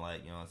poems, my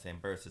like, you know what I'm saying,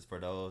 verses for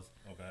those.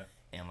 Okay.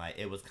 And like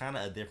it was kind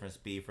of a different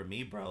speed for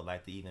me, bro.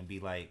 Like to even be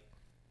like,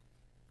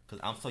 cause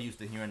I'm so used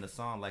to hearing the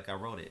song like I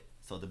wrote it.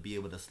 So to be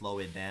able to slow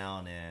it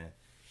down and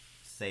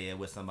say it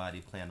with somebody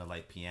playing the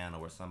like piano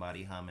or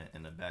somebody humming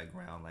in the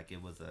background, like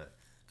it was a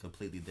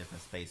completely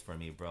different space for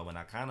me, bro. And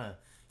I kind of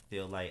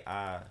feel like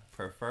I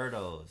prefer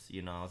those,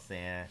 you know what I'm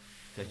saying?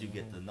 Because you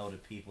get to know the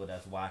people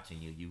that's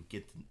watching you. You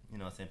get to, you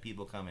know what I'm saying,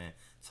 people come and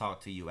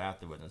talk to you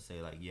afterwards and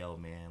say like, yo,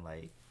 man,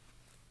 like,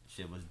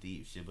 shit was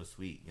deep, shit was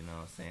sweet, you know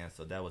what I'm saying?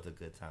 So that was a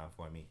good time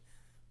for me.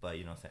 But,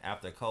 you know what I'm saying,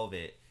 after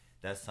COVID,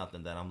 that's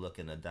something that I'm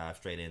looking to dive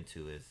straight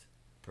into is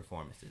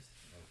performances.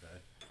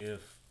 Okay.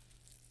 If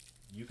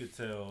you could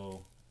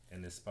tell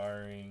an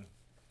aspiring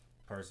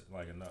person,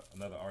 like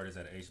another artist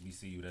at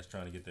HBCU that's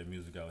trying to get their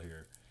music out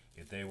here,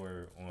 if they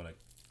were on a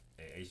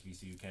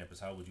HBCU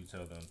campus, how would you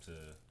tell them to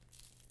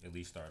at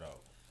least start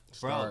out?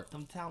 Bro,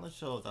 them talent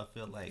shows, I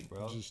feel like,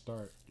 bro. Just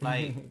start.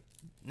 Like,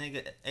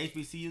 nigga,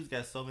 HBCU's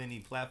got so many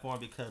platforms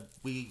because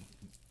we,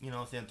 you know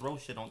what I'm saying, throw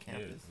shit on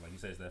campus. Yeah, like you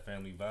said, it's that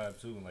family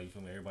vibe too. Like, you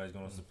feel me? Everybody's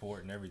going to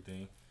support and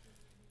everything.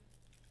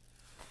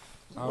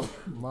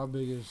 My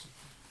biggest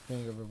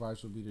thing of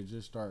advice would be to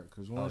just start.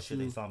 Cause Oh once shit,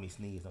 you they saw me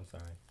sneeze, I'm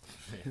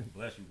sorry.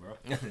 Bless you, bro.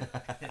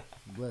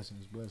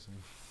 blessings.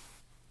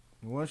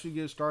 Once you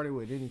get started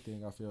with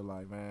anything, I feel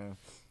like, man,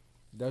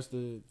 it's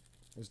the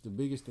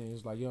biggest thing.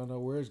 It's like you don't know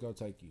where it's gonna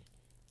take you,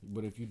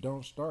 but if you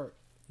don't start,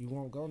 you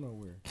won't go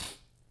nowhere.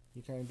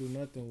 You can't do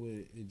nothing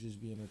with it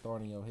just being a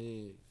thought in your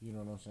head. You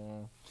know what I'm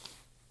saying?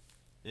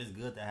 It's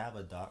good to have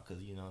a thought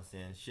because, you know what I'm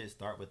saying, shit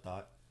start with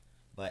thought,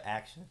 but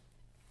action.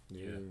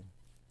 Yeah.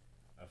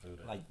 I feel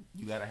that. Like,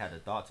 you gotta have the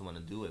thought to want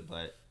to do it,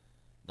 but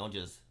don't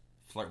just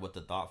flirt with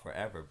the thought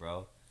forever,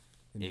 bro.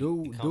 And It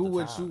do comes a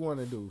what time. you want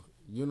to do.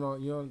 You know,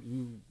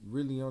 you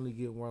really only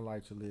get one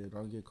life to live.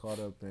 Don't get caught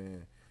up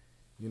in,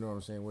 you know what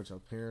I'm saying, what your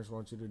parents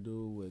want you to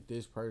do, what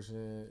this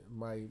person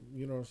might,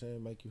 you know what I'm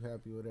saying, make you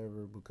happy,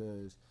 whatever.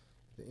 Because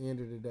at the end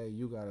of the day,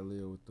 you gotta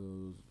live with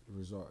those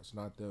results,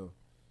 not them.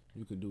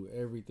 You could do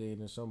everything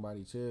that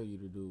somebody tell you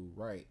to do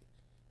right,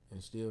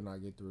 and still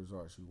not get the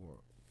results you want.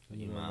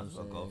 You know what might I'm as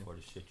well go saying? for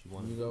the shit you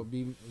want to You do. go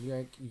be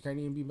you can't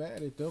even be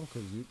mad at them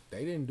because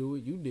they didn't do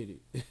it, you did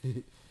it.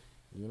 You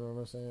know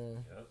what I'm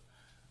saying? Yep.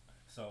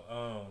 So,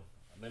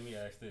 let me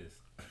ask this.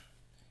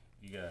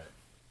 You got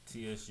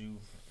TSU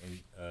and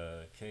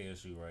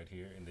KSU right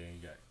here, and then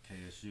you got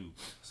KSU.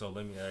 So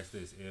let me ask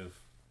this: if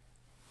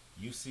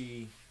you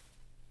see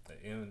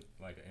an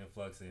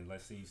influx, and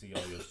let's say you see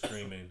all your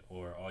streaming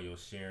or all your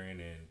sharing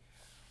and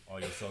all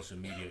your social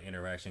media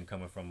interaction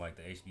coming from like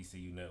the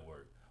HBCU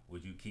network,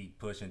 would you keep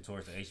pushing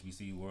towards the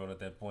HBCU world at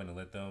that point and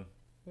let them?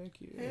 Heck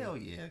yeah. Hell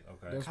yeah.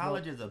 Okay. That's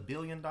College is $1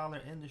 billion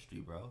industry,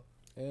 bro.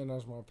 And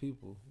that's my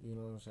people. You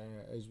know what I'm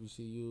saying?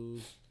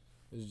 HBCUs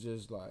is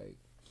just like,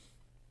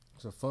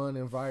 it's a fun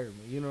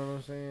environment. You know what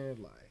I'm saying?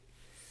 Like,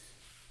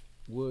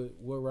 what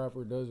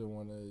rapper doesn't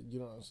want to, you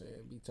know what I'm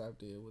saying, be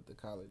tapped in with the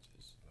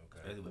colleges? Okay.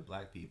 Especially with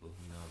black people,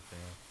 you know what I'm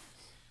saying?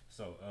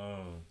 So,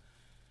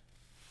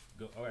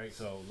 all right.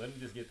 So let me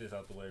just get this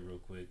out the way real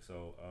quick.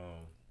 So,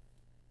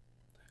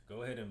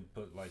 go ahead and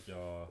put like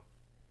your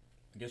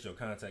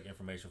contact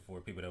information for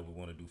people that would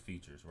want to do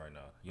features right now.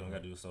 You don't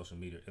got to do social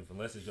media,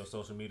 unless it's your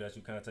social media that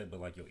you contact, but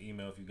like your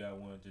email if you got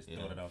one, just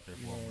throw it out there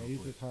for them Man, real you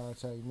quick. can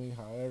contact me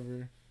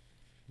however,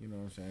 you know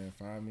what I'm saying,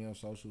 find me on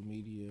social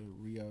media,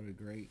 Rio the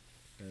Great.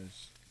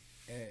 That's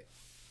at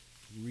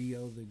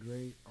Rio the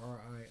Great,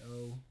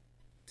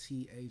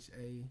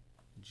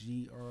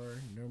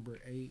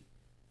 RIOTHAGR8.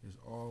 It's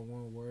all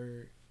one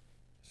word.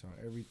 It's on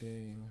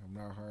everything. I'm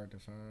not hard to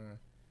find.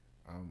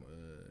 I'm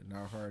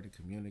not hard to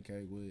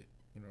communicate with.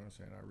 You know what I'm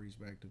saying? I reach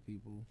back to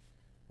people.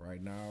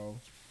 Right now,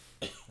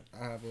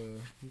 I have a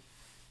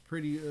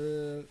pretty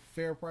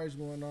fair price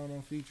going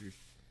on features.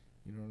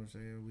 You know what I'm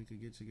saying? We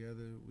could get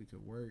together. We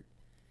could work.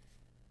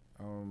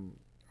 I'm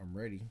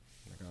ready.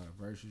 I got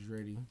verses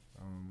ready.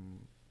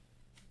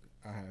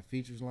 I have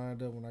features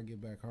lined up when I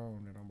get back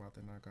home that I'm about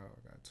to knock out.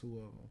 I got 2 of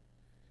them.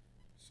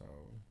 So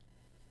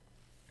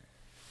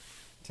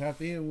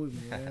tap in with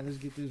me, man. Let's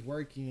get this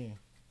work in.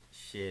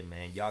 Shit,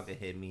 man. Y'all can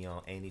hit me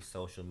on any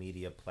social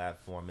media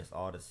platform. It's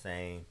all the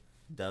same.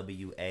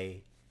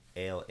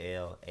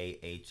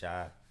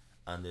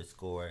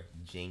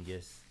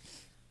 WALLAHI_Genius.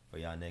 For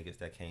y'all niggas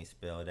that can't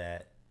spell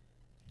that.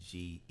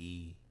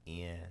 GENIUS.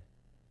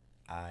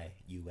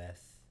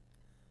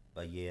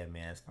 But yeah,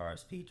 man, as far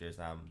as features,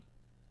 I'm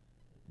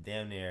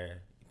damn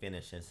near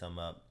finishing some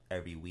up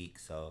every week.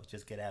 So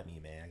just get at me,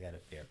 man. I got a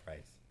fair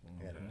price.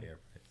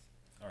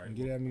 All right. And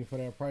get at me for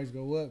that price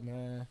go up,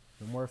 man.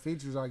 The more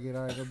features I get,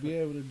 I ain't gonna be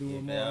able to do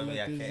You them all feel me?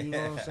 at I this, can't- you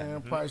know what I'm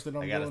saying, price that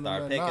I'm I gotta doing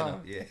start them at picking now.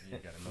 them. Yeah. You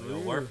gotta know your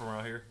worth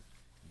around here.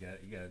 You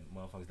got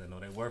motherfuckers that know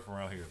their worth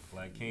around here.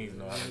 Black Kings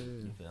know how to.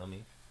 You feel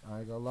me? I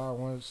ain't gonna lie,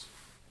 once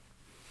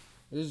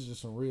this is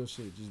just some real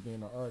shit, just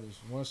being an artist.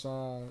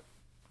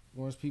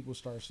 Once people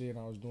start seeing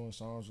I was doing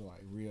songs with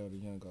like Real the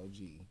Young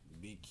OG,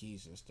 Big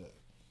Keys and stuff,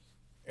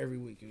 every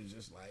week it was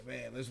just like,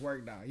 man, let's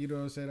work now. You know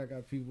what I'm saying? I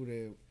got people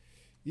that,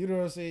 you know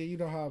what I'm saying? You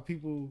know how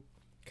people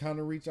kind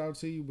of reach out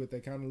to you, but they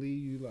kind of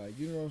leave you like,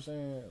 you know what I'm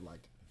saying?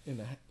 Like in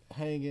the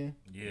hanging.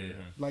 Yeah.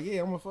 Like, yeah,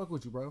 I'm gonna fuck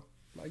with you, bro.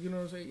 Like, you know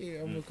what I'm saying?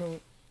 Yeah, I'm gonna come.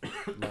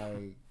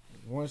 Like,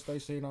 once they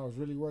seen I was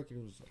really working,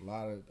 it was a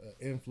lot of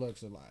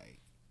influx of like,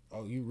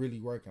 oh, you really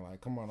working?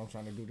 Like, come on, I'm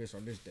trying to do this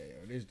on this day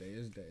or this day.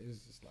 It's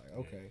just like,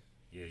 okay.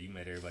 Yeah, you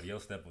made everybody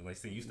else step on. Like,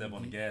 see you step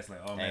on the gas, like,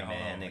 oh Hey man, man,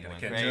 hold on, I nigga gotta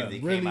went catch crazy. up. He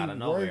Really came out of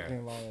nowhere.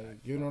 working, like,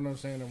 you know what I'm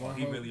saying? Oh,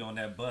 he really on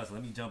that bus.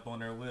 Let me jump on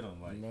there with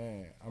him. Like,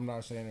 Man, I'm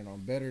not saying that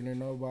I'm better than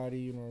nobody,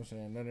 you know what I'm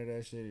saying? None of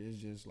that shit. It's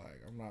just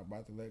like, I'm not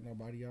about to let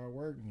nobody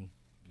outwork me.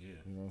 yeah,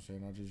 You know what I'm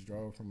saying? I just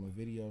drove from a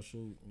video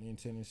shoot in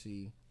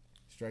Tennessee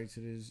straight to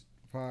this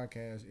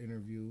podcast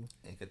interview,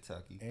 In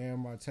Kentucky. and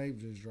my tape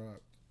just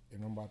dropped.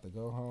 And I'm about to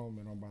go home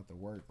and I'm about to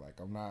work.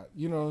 Like, I'm not,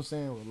 you know what I'm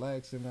saying,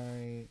 relaxing. I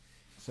ain't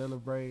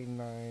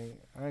celebrating. I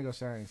ain't gonna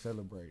say I ain't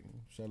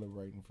celebrating.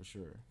 Celebrating for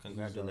sure.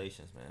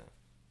 Congratulations, man.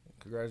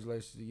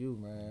 Congratulations to you,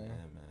 Yeah, man.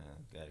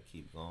 man. Gotta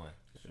keep going.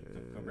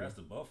 congrats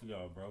to both of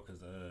y'all, bro. Cause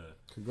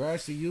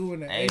Congrats to you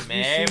and the Hey, HBCU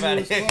man,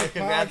 everybody. as fuck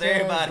Congrats to podcast,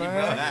 everybody, bro.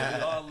 man.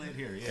 we all live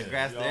here. Yeah,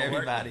 Congrats we to all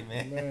everybody,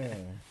 working. man.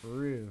 Man, for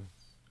real.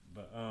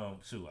 But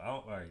shoot,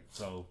 all right.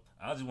 So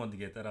I just wanted to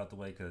get that out the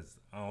way because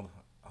I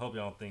hope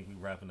y'all don't think we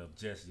wrapping up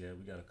just yet.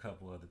 We got a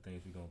couple other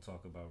things we're gonna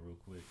talk about real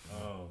quick.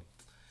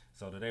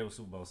 So today was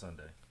Super Bowl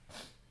Sunday.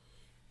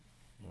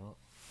 Yup.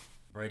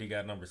 Brady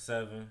got number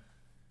 7.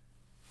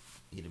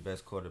 He the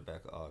best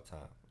quarterback of all time.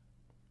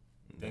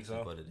 Think That's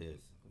so? what it is.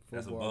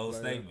 That's a Football bold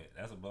player. statement.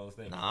 That's a bold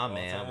statement. Nah, All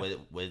man. time.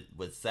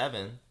 With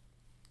 7,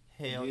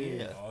 hell Yeah.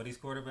 yeah. All these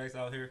quarterbacks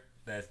out here.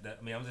 That.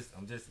 I mean, I'm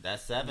just.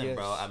 That's 7, Yes.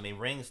 bro. I mean,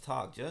 rings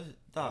talk.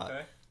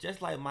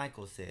 Just like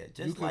Michael said.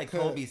 You Just could like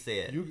cut- Kobe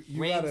said. you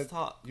rings gotta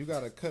talk. You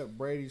gotta cut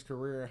Brady's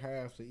career in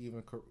half to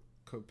even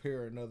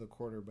compare another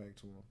quarterback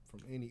to him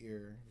from any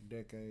era,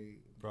 decade.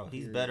 Bro,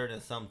 he's period. better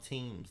than some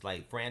teams,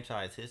 like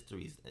franchise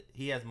histories.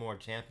 He has more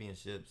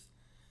championships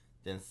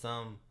than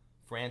some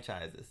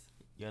franchises.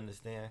 You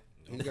understand?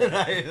 He got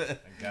I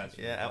got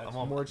you. Yeah, I got I'm you.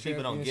 on- more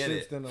people don't get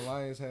championships it. than the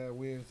Lions had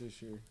wins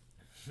this year.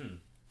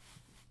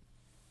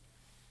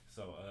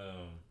 So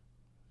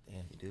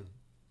Damn, you do.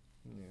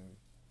 Yeah.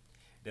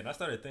 then I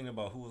started thinking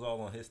about who was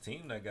all on his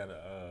team that got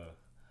a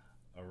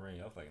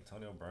ring. I was like,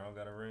 Antonio Brown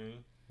got a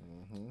ring.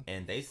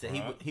 And they said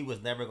he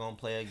was never gonna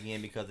play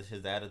again because of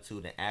his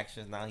attitude and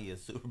actions. Now he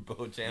is Super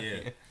Bowl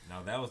champion. Yeah.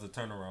 Now that was the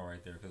turnaround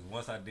right there. Because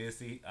once I did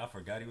see, I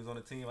forgot he was on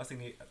the team. I seen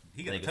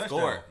he got a Nigga touchdown.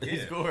 scored. Yeah. He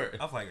scored.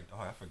 I was like, oh,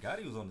 I forgot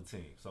he was on the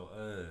team. So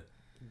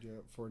Yeah,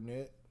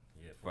 Fournette.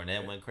 yeah.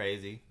 Fournette went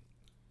crazy.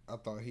 I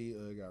thought he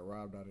got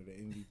robbed out of the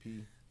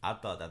MVP. I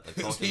thought that the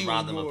 'Cause coaches he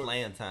robbed was him of going-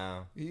 playing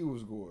time. He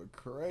was going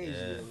crazy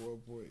Yeah. at one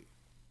point.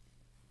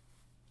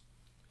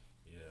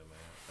 Yeah,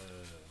 man.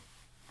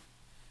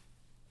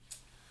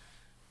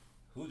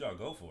 Who'd y'all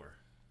go for?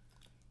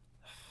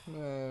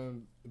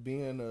 Man,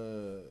 being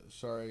a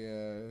sorry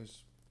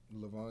ass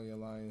Livonia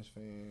Lions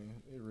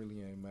fan, it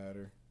really ain't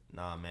matter.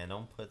 Nah, man,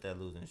 don't put that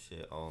losing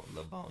shit on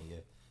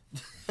Livonia.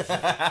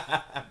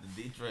 The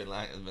Detroit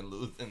Lions been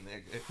losing,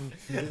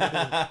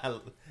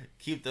 nigga.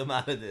 Keep them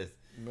out of this.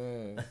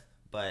 Man,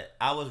 But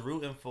I was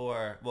rooting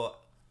for,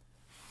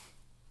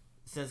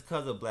 since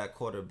cause of black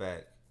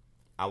quarterback,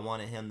 I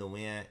wanted him to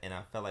win, and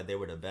I felt like they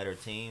were the better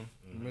team.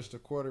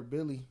 Mr. Quarter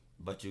Billy,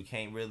 But you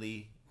can't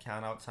really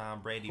count out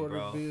Tom Brady, $250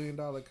 bro.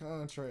 million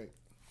contract.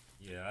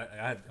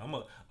 Yeah, I'm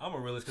a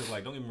realist because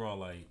like don't get me wrong,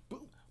 like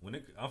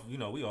when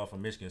we all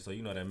from Michigan, so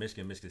you know that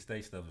Michigan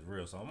State stuff is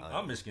real. So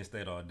I'm Michigan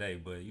State all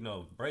day, but you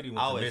know Brady went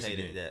I to always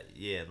Michigan. hated that.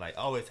 Yeah, like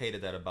always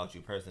hated that about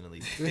you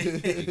personally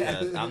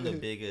because I'm the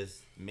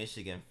biggest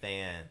Michigan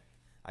fan.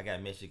 I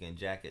got Michigan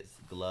jackets,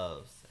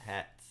 gloves,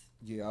 hats.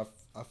 Yeah,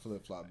 I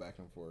flip flop back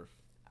and forth.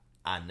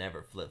 I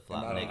never flip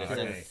flop, And I nigga.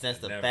 don't- Since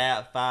the never.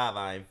 Fab Five,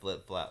 I ain't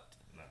flip flopped.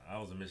 Nah, I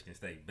was a Michigan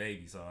State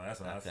baby, so that's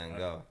why I couldn't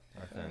go.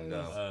 I couldn't Yeah.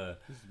 go.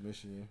 This is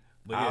Michigan.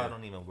 But I yeah,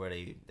 don't even wear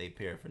they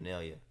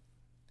paraphernalia.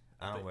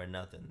 I don't wear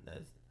nothing.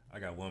 That's I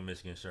got one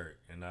Michigan shirt,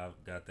 and I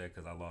got that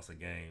because I lost a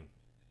game,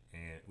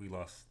 and we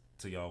lost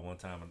to y'all one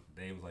time. And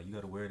they was like, "You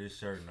got to wear this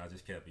shirt," and I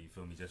just kept it. You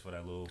feel me? Just for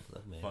that little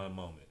Look, man. fun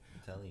moment.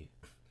 I'm telling you.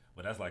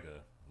 But that's like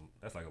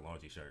a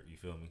laundry shirt. You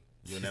feel me?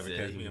 You'll never Said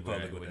catch he me in was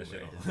public wearing- with that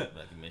shit wearing on.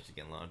 his fucking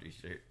Michigan laundry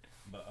shirt.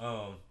 But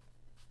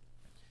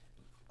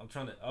I'm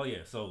trying to. Oh yeah,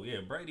 so yeah,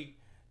 Brady.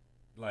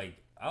 Like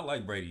I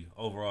like Brady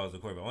overall as a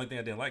quarterback. Only thing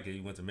I didn't like is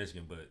he went to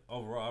Michigan, but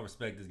overall I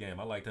respect this game.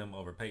 I liked him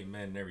over Peyton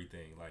Manning and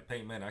everything. Like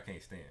Peyton Manning, I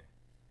can't stand.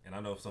 And I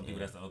know some people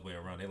that's the other way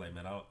around. They like,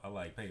 man, I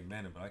like Peyton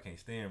Manning, but I can't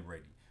stand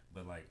Brady.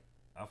 But like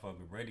I fuck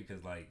with Brady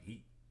because like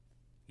he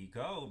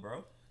cold,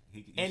 bro.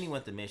 And he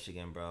went to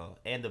Michigan, bro.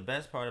 And the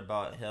best part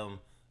about him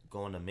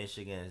going to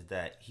Michigan is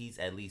that he's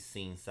at least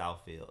seen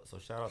Southfield. So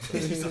shout out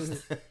to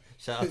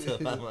shout out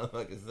to my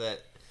motherfucking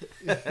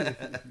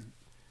set.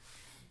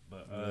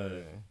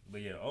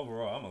 But yeah,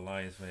 overall I'm a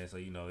Lions fan, so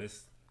you know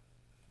it's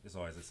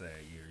always a sad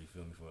year. You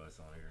feel me for us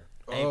on here.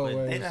 Hey, but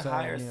Always they done sad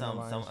hired being a some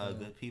Lions fan.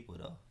 good people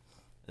though.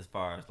 As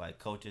far as like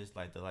coaches,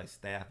 like the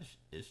staff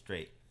is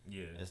straight.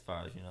 Yeah. As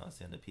far as, you know what I'm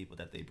saying, the people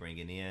that they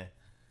bringing in.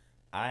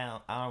 I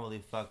don't really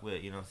fuck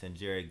with, you know what I'm saying,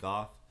 Jared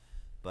Goff,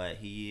 but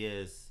he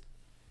is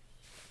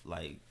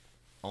like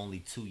only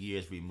 2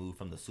 years removed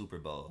from the Super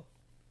Bowl.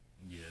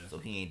 Yeah. So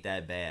he ain't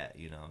that bad,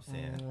 you know what I'm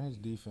saying? His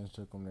defense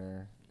took him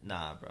there.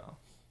 Nah, bro.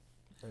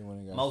 They went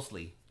and got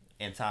Mostly.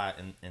 And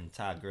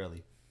Todd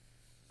Gurley.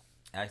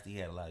 Actually, he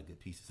had a lot of good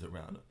pieces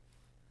around him.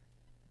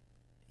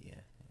 Yeah.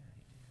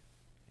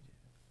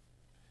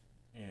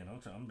 And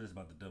I'm just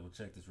about to double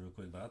check this real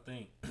quick, but I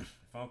think if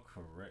I'm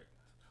correct,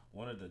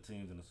 one of the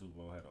teams in the Super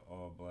Bowl had an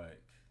all black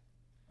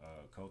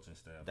coaching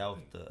staff. That I was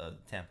think. the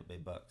Tampa Bay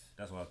Bucks.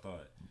 That's what I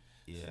thought.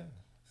 Yeah.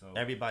 So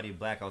Everybody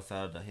black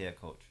outside of the head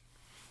coach.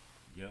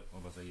 Yep, I'm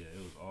about to say it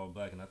was all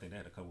black, and I think they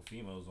had a couple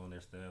females on their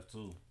staff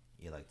too.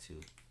 Yeah, like 2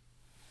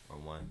 or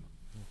 1.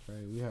 Okay,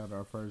 we had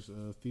our first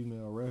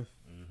female ref.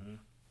 Mm-hmm.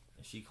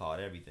 And she called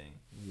everything.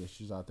 Yeah,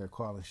 she's out there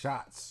calling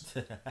shots.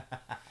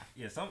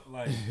 Yeah, something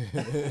like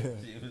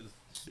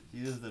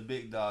she was the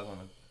big dog on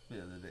the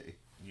field today.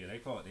 yeah,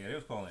 they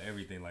was calling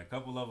everything. Like a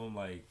couple of them,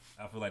 like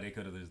I feel like they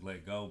could have just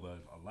let go, but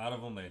a lot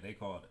of them they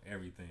called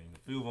everything. A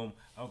few of them,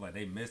 I was like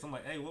they missed. I'm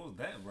like, hey, what was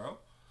that, bro?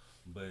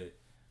 But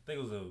I think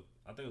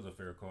it was a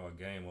fair call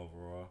game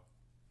overall.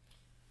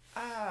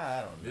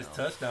 I don't know. This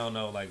touchdown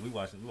though, like we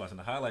watching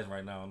the highlights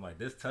right now. I'm like,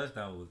 this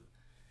touchdown was.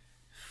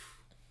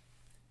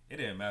 It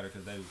didn't matter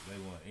because they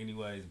won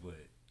anyways,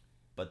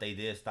 But they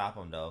did stop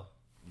him though.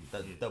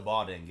 Yeah. The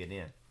ball didn't get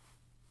in.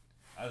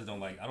 I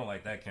don't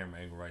like that camera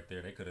angle right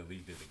there. They could at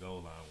least did the goal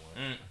line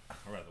one.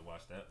 I'd rather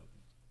watch that.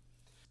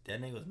 That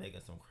nigga was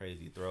making some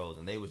crazy throws,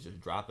 and they was just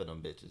dropping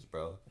them bitches,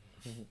 bro.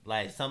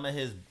 Like some of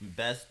his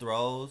best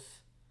throws,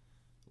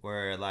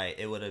 where like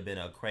it would have been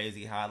a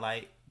crazy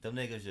highlight. Them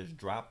niggas just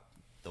dropped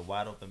the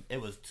wide open. It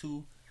was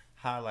 2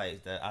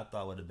 highlights that I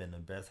thought would have been the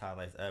best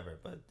highlights ever,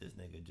 but this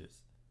nigga just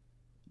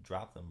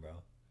dropped them, bro.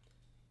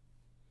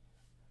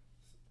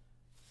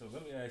 So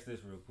let me ask this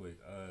real quick.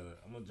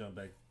 I'm gonna jump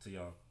back to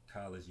y'all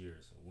college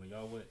years. When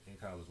y'all went in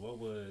college,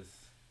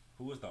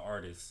 who was the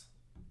artist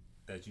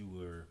that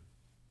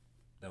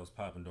was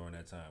popping during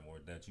that time, or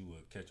that you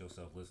would catch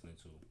yourself listening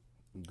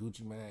to?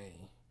 Gucci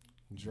Mane,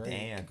 Drake.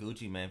 Damn,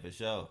 Gucci Mane for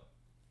sure.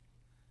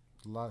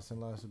 Lots and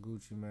lots of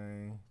Gucci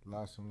Mane.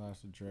 Lots and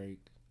lots of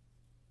Drake.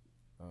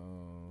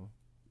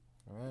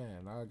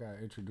 Man, I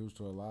got introduced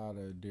to a lot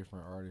of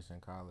different artists in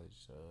college.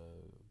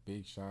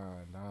 Big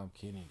Sean, Dom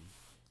Kennedy,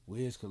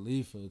 Wiz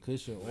Khalifa,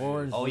 Cushion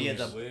Orange. Oh yeah,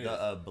 Juice.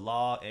 the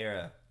blog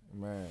era.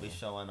 Man, We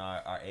showing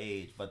our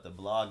age, but the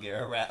blog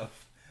era rap,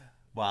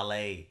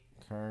 Wale.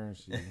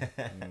 Currency. You know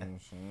what I'm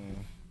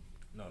saying?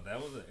 No,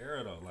 that was an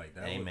era though. Like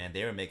that. Hey was, man,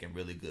 they were making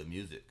really good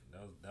music.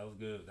 That was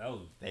good. That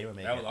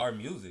was our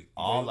music.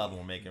 All of them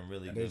were making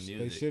really They good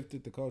music.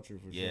 shifted the culture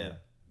for Yeah. sure.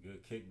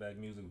 Good kickback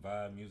music,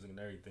 vibe music, and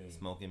everything.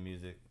 Smoking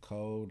music.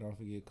 Cole, don't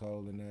forget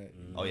Cole in that.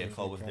 Oh yeah,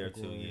 Cole was there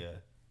too. category.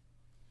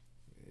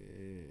 Yeah.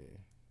 Yeah.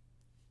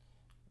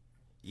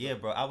 Yeah,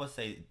 bro. I would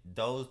say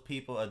those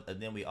people. And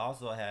then we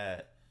also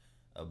had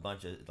a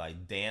bunch of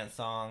like dance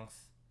songs,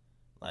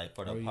 like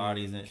for the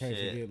parties and can't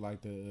shit. forget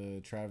like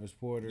the Travis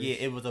Porter. Yeah,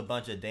 it was a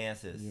bunch of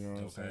dances. You know what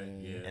I'm Okay,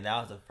 saying? yeah. And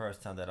that was the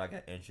first time that I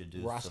got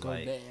introduced Roscoe to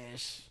like,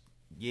 Dash.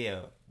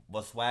 yeah.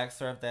 Was Swag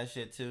Surf that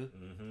shit too?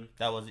 Mm-hmm.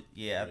 That was,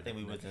 yeah. I think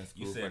we was in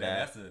school You said for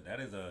that. that. That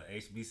is a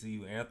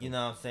HBCU anthem. You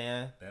know what I'm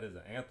saying? That is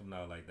an anthem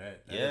now. Like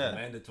that. That Yeah. is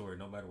mandatory.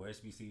 No matter what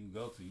HBCU you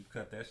go to, you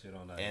cut that shit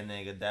on that. And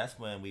nigga, that's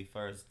when we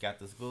first got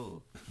to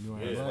school. You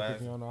Yeah. ain't Swag. lucky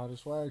if you don't know how to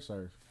swag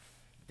surf.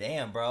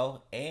 Damn,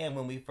 bro. And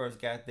when we first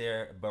got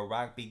there,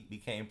 Barack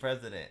became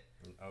president.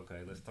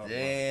 Okay, let's talk.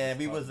 Damn,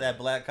 we talk was at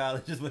black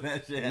colleges when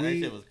that shit. That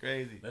shit was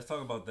crazy. Let's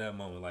talk about that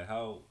moment. Like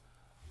how,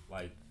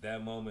 like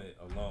that moment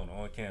alone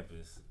on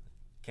campus.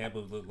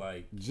 Campus looked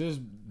like Just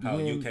how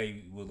being,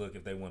 UK would look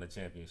if they won a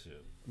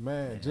championship.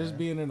 man, just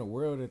being in the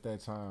world at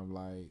that time,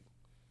 like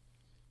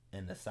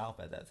In the South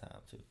at that time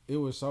too. it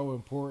was so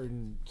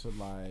important to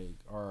like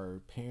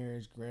our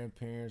parents,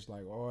 grandparents,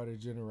 like all the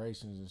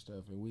generations and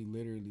stuff, and we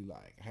literally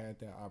like had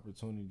that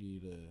opportunity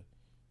to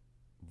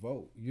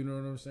vote. You know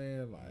what I'm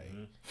saying? Like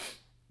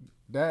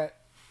that.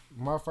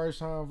 My first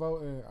time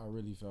voting, I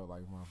really felt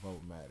like my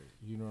vote mattered.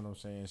 You know what I'm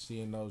saying?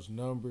 Seeing those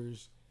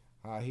numbers,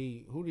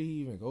 who did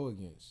he even go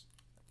against?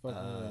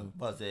 Fucking,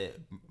 Was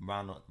it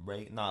Ronald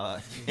Reagan? No,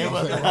 it it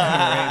was.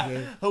 Ronald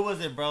Reagan. Who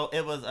was it, bro?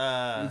 It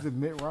was is it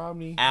Mitt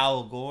Romney?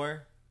 Al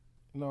Gore.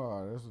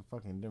 No, that's a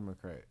fucking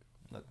Democrat.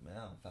 Look, man, I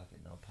don't fucking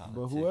know politics.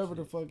 But whoever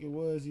the fuck it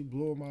was, he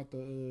blew him out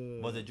the.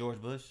 Was it George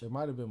Bush? It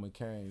might have been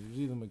McCain. It was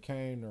either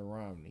McCain or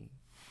Romney.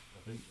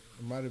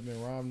 It might have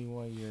been Romney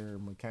one year,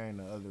 McCain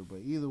the other. But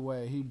either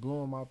way, he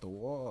blew him out the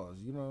walls.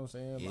 You know what I'm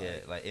saying? Yeah,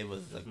 like it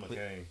was That's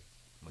McCain.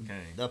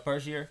 the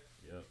first year.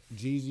 Yep.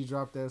 Jeezy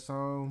dropped that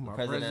song. My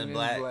President President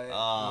Black. Black.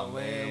 Oh,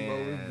 My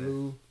Lambo is man.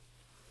 blue.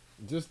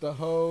 Just the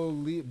whole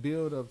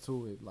build up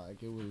to it,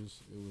 like it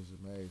was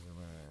amazing,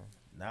 man.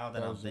 Now that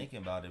That I'm was thinking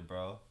about it,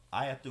 bro,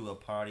 I threw a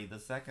party the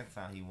second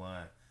time he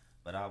won,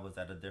 but I was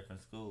at a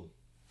different school.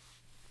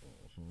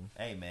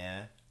 Hey,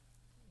 man,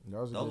 That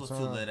was a Those good were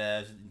two time. lit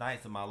ass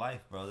nights of my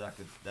life, bro. That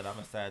I'm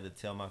excited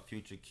to tell my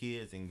future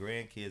kids and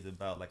grandkids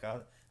about. Like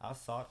I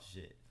saw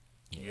shit.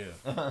 Yeah.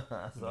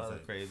 I saw the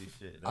crazy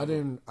shit. I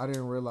didn't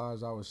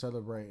realize I was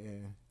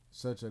celebrating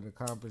such an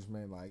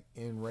accomplishment like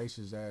in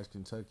racist ass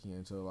Kentucky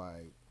until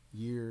like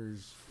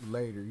years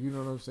later. You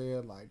know what I'm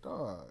saying? Like,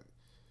 dog,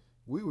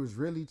 we was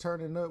really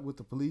turning up with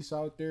the police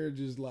out there,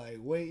 just like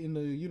waiting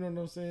to, you know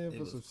what I'm saying, It for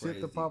was some shit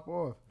to crazy. pop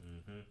off.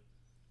 Mm-hmm.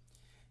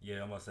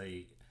 Yeah, I'm gonna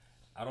say,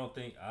 I don't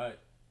think I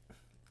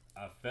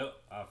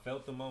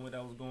felt the moment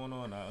that was going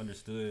on. I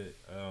understood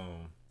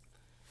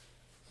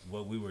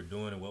what we were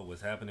doing and what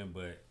was happening,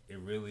 but it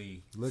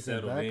really Looking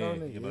settled back in.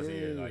 on it, You know what I'm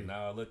saying? yeah. Like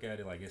now I look at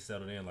it like it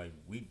settled in. Like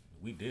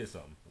we did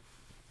something.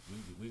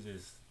 We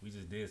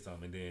just did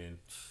something, and then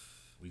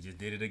we just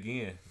did it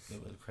again.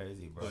 It was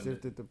crazy, bro.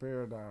 Shifted the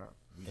paradigm.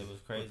 It was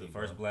Put crazy. the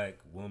first bro. black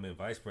woman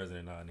vice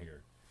president on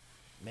here.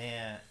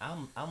 Man,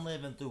 I'm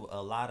living through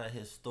a lot of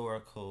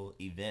historical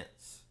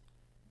events,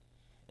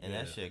 and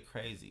that Yeah. shit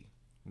crazy.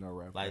 No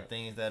rap. Like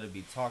things that'll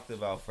be talked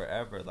about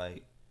forever.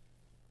 Like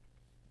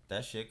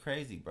that shit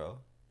crazy, bro.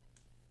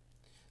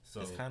 So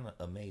It's kind of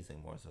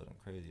amazing more so than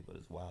crazy, but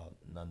it's wild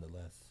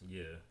nonetheless.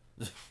 yeah,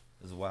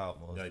 It's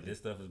wild mostly. like this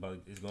stuff is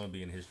it's gonna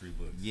be in history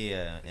books.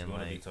 Yeah, It's and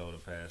gonna be like told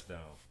and passed down.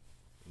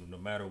 No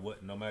matter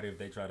what, no matter if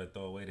they try to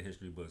throw away the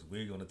history books,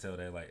 we're gonna tell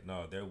that like,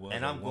 no, there was.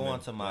 And a I'm woman going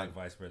to my- black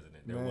vice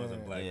president. There was a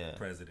Man. black Yeah.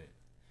 president.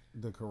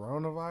 The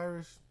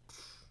coronavirus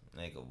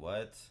nigga,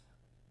 what?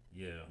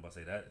 Yeah, I'm about to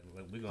say that.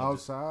 Like, we gonna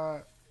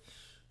outside.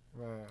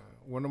 Man,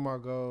 one of my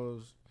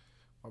goals.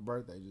 My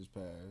birthday just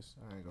passed.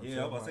 I ain't gonna Yeah,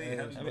 tell I'm about to my say age.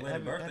 happy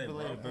belated birthday, bro.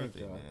 belated Thank birthday,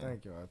 y'all,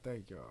 man.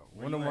 thank y'all.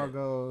 Where One you of my at?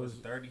 goals. Was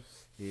it 30?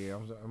 Yeah,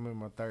 I'm in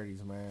my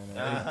 30s, man.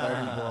 I make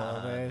 30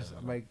 ball, man.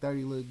 I make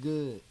 30 look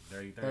good.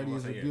 30 30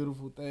 is a yeah.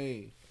 beautiful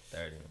thing.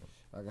 30.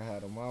 Like I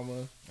had a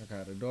mama, I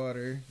got a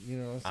daughter. You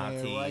know what I'm saying?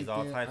 Aunties, right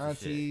all there, types of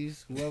shit.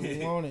 aunties,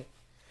 whoever want it.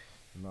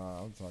 Nah,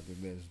 I'm talking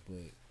best,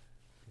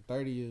 but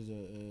 30 is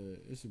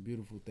it's a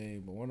beautiful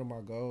thing. But one of my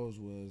goals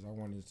was I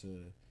wanted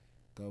to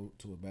go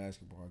to a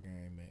basketball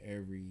game in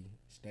every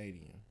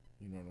stadium.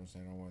 You know what I'm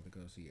saying? I wanted to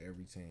go see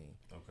every team.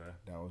 Okay.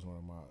 That was one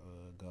of my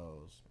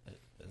goals.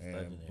 That's And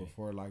legendary.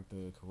 before like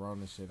the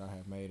corona shit, I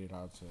had made it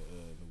out to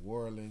New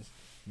Orleans.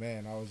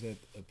 Man, I was at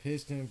a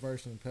Pistons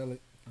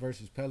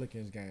versus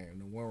Pelicans game.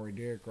 The one where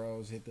Derrick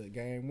Rose hit the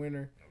game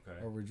winner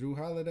Okay. over Drew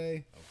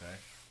Holiday. Okay.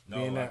 No,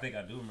 Being I that- think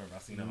I do remember. I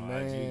seen him on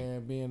IG.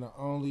 Man, being the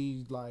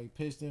only like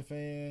Piston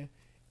fan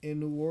in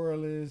New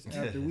Orleans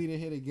after we done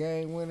hit a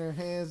game winner,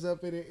 hands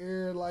up in the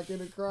air like in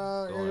the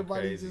crowd, Going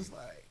everybody crazy. just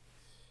like,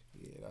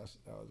 yeah,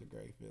 that was a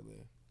great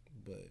feeling.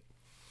 But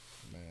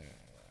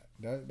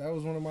man, that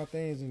was one of my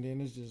things, and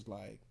then it's just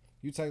like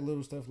you take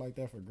little stuff like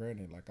that for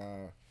granted. Like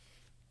I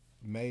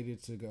made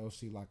it to go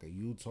see like a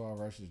Utah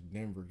versus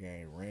Denver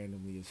game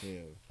randomly as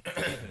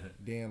hell.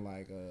 Then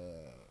like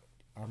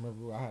I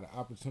remember I had an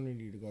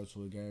opportunity to go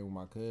to a game with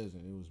my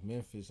cousin. It was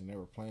Memphis, and they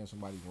were playing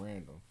somebody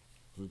random.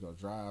 We was gonna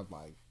drive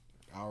like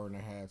hour and a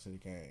half to the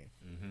game,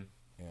 Mm-hmm.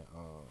 and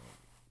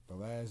the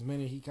last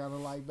minute he kind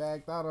of like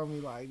backed out on me,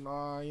 like,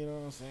 nah, you know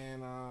what I'm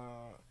saying?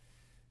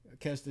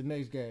 Catch the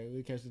next game.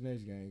 We catch the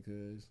next game,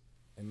 cause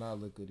and now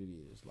look what it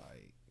is.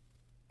 Like,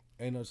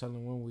 ain't no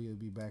telling when we'll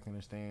be back in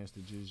the stands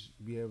to just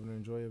be able to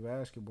enjoy a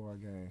basketball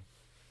game.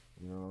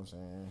 You know what I'm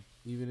saying?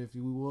 Even if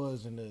we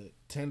was in the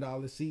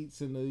 $10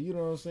 seats in the, you know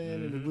what I'm saying,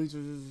 and the Mhm.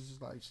 bleachers, it's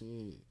just like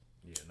shit.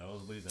 Yeah,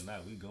 nosebleeds or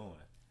not, we going.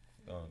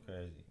 Going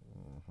crazy.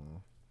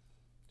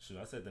 Shoot,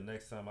 I said the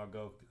next time I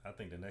go, I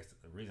think the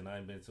reason I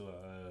ain't been to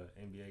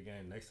a NBA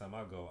game, next time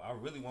I go, I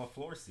really want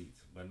floor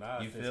seats. But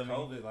now You since feel me?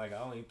 COVID, like I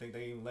don't even think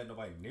they even let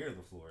nobody near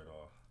the floor at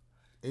all.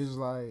 It's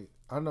like,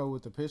 I know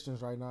with the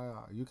Pistons right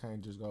now, you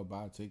can't just go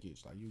buy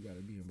tickets. Like, you got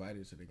to be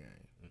invited to the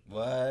game.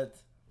 What?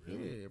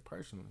 Really? Yeah,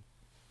 personally.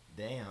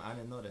 Damn, I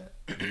didn't know that.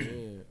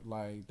 Yeah,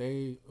 like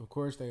they, of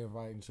course, they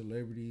inviting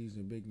celebrities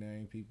and big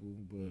name people,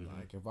 but Mhm.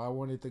 like if I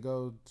wanted to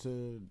go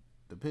to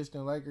the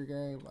Piston Laker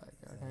game, like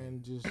I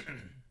can't just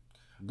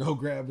go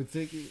grab a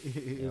ticket.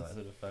 Yeah, It's like,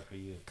 who the fuck are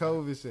you?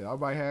 COVID shit. I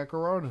might have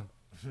Corona.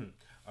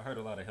 I heard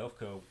a lot of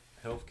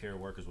healthcare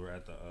workers were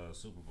at the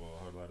Super Bowl.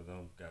 I heard a lot of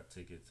them got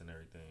tickets and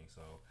everything.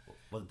 So,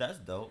 Well, that's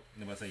dope.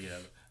 I say, yeah,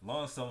 as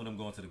long as some of them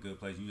going to the good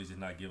place, you just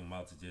not give them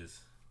out to just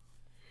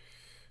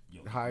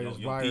Highest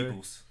your buyer.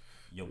 peoples.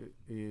 Yeah,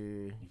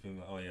 You feel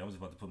me? Oh yeah, I was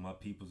about to put my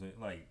peoples in.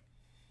 Like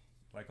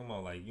come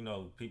on, like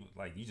people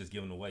like you just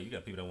give them away. You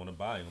got people that want to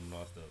buy them and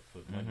all stuff.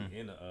 Put money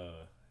in the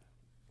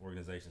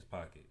organization's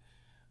pocket.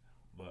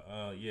 But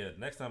yeah,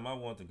 next time I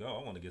want to go,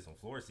 I want to get some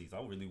floor seats. I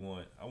want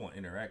to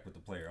interact with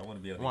the player. I want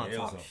to be able Want to to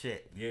yell talk something.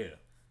 shit. Yeah,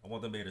 I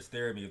want them to be able to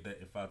stare at me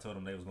if I told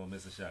them they was gonna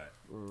miss a shot.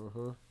 uh-huh.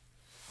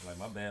 I'm like,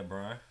 my bad,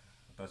 Brian.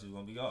 I thought you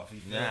was gonna be off. You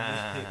feel me?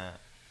 Nah.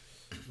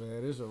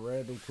 Man, it's a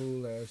random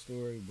cool ass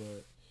story,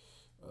 but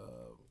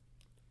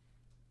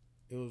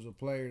it was a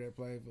player that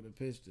played for the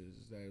Pistons.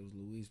 His name was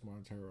Luis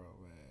Montero,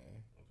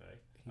 man. Okay,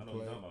 He I know what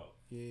you're played- talking about.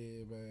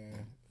 Yeah,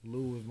 man.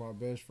 Lou was my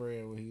best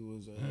friend when he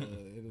was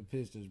in the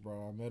Pistons,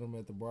 bro. I met him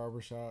at the barber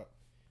shop.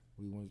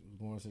 We went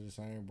going to the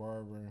same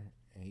barber,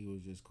 and he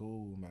was just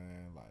cool,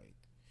 man. Like,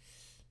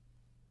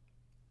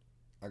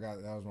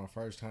 that was my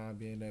first time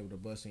being able to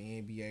bust an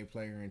NBA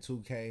player in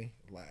 2K.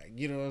 Like,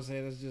 you know what I'm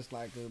saying? It's just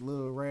like a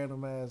little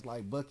random ass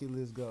like bucket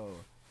list goal.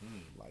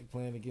 Like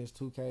playing against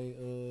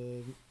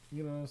 2K,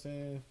 you know what I'm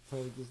saying?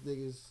 Playing against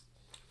niggas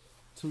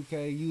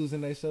 2K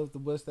using themselves to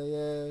bust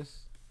their ass.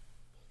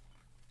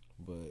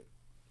 But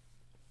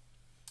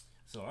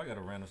So I got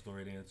a random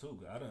story then too.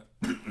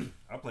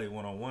 I played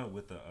 1-on-1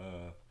 with the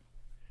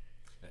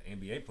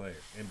NBA player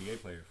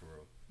for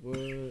real.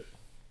 what?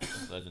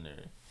 That's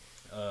legendary.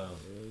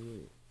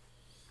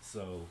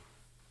 So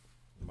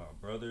my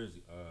brother's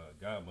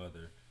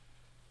godmother,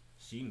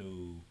 she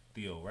knew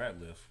Theo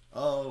Ratliff.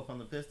 Oh, from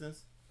the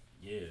Pistons?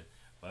 Yeah,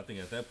 but I think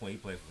at that point he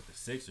played with the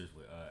Sixers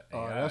with Oh,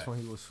 AI. that's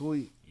when he was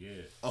sweet.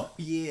 Yeah, Oh,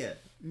 yeah.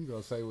 You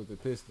gonna say with the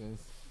Pistons?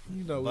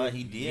 You know, But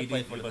he did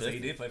play for the He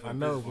Pistons. did play for I the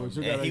know, Pistons.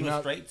 but you And he was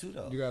gotta straight, too,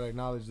 though. you gotta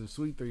acknowledge the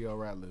sweet 3-0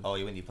 Rattler. Oh,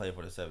 yeah, when he played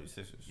for the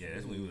 76ers. Yeah,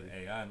 that's when he was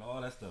AI and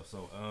all that stuff.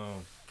 So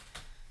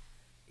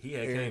he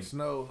had Aaron came.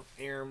 Snow,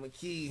 Aaron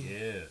McKee,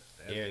 Yeah,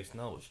 Eric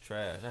Snow was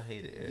trash. I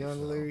hated Eric young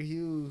Snow. Larry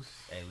Hughes.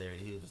 Hey, Larry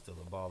Hughes was still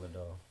a baller,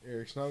 though.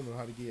 Eric Snow knew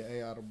how to get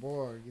A out of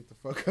bar and get the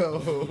fuck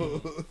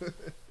out.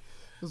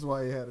 That's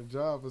why he had a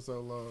job for so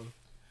long.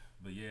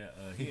 but yeah,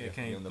 he had Give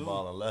came him the through.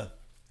 ball and left.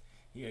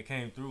 He had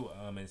came through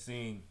and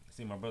seen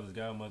my brother's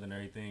godmother and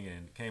everything,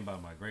 and came by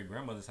my great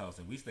grandmother's house,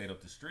 and we stayed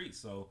up the street.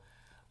 So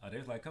they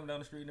was like, come down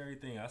the street and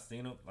everything. I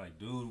seen him, like,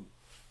 dude,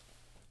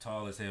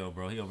 tall as hell,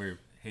 bro. He over here,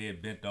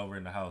 head bent over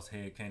in the house,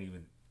 head can't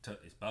even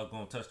it's about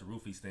gonna touch the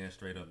roof. He stand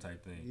straight up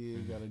type thing. Yeah,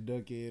 you gotta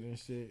duck it and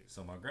shit.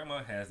 So my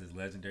grandma has this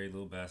legendary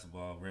little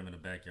basketball rim in the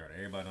backyard.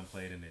 Everybody done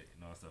played in it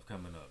and all stuff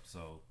coming up.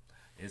 So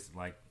it's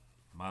like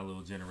my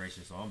little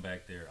generation. So I'm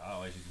back there. I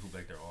always used to hoop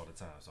back there all the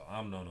time. So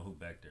I'm known to hoop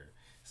back there.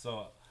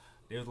 So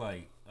they was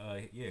like,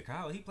 yeah,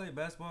 Kyle, he played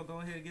basketball.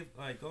 Go ahead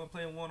and go and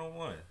play him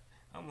 1-on-1.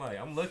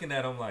 I'm looking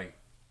at him like,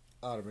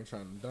 I'd have been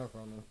trying to dunk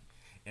on him.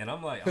 and I'm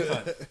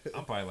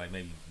probably like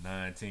maybe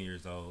 9-10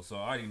 years old. So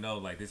I already know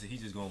like this.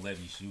 He's just gonna let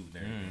me shoot and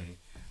everything.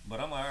 But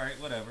I'm like, all right,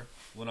 whatever.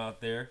 Went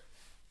out there,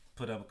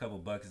 put up a couple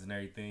buckets and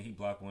everything. He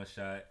blocked one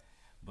shot,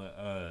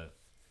 but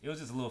it was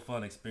just a little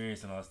fun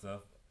experience and all that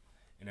stuff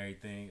and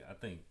everything. I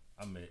think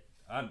I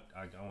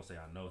won't say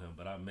I know him,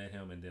 but I met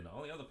him, and then the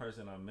only other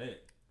person I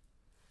met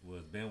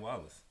was Ben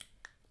Wallace.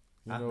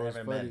 You I've know what's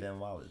never funny? met Ben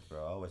Wallace,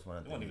 bro. I always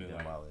wanted to Wasn't meet even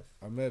Ben like- Wallace.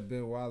 I met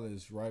Ben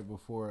Wallace right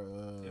before.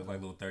 It was like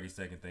a little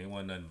 30-second thing. It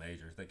wasn't nothing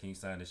major. It's like, can you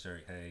sign this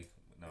shirt? Hey,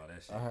 no,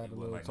 that shit. I had It a wasn't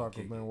little like no talk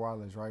with kick Ben it.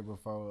 Wallace right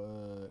before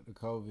the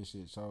COVID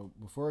shit. So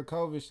before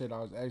COVID shit, I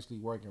was actually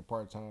working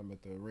part time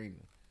at the arena.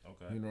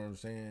 Okay. You know what I'm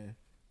saying?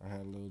 I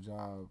had a little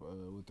job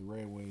with the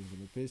Red Wings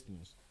and the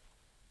Pistons,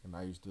 and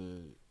I used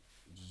to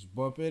just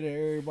bump into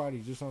everybody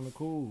just on the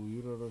cool.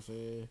 You know what I'm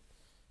saying?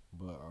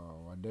 But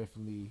I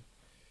definitely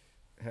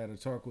had a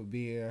talk with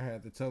Ben. I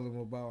had to tell him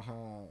about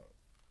how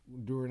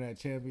during that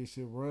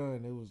championship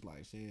run, it was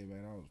like, shit,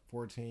 man, I was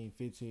 14,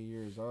 15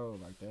 years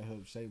old. Like, that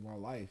helped shape my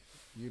life.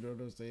 You know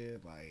what I'm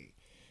saying? Like,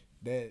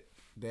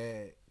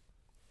 that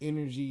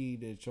energy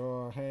that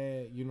y'all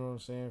had, you know what I'm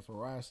saying?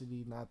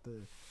 Ferocity, not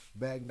to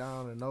back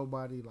down to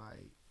nobody.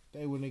 Like,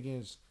 they went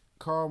against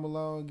Karl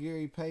Malone,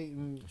 Gary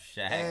Payton,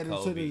 Shaq, added to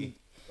Kobe. the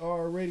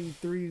already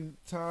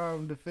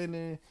 3-time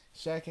defending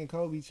Shaq and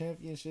Kobe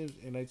championships,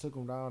 and they took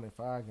them down in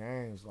 5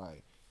 games.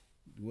 Like,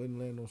 wouldn't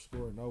let them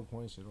score no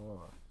points at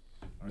all.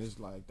 And it's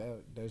like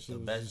that shit The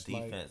was best just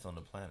like defense on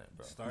the planet,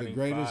 bro. Starting the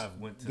greatest, five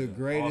went to the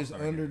greatest All-Star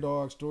game.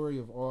 underdog story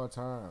of all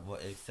time. Well,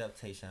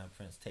 except Tayshaun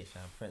Prince.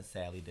 Tayshaun Prince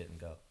sadly didn't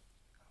go. I'm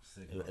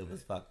sick It, about it was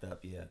that. fucked up,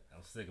 yeah.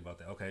 I'm sick about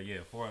that. Okay, yeah,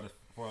 4 out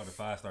of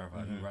 5 starting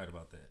 5. You're right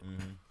about that.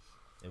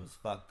 It was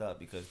fucked up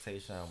because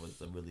Tayshaun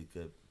was a really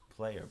good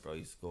player, bro.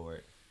 He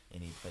scored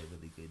and he played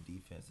really good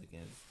defense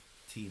against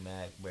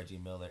T-Mac, Reggie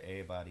Miller,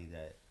 everybody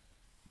that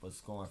was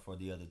scoring for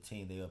the other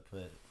team. They would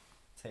put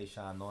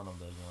Tayshaun on him,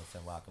 though, you know what I'm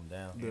saying, lock him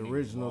down. The And he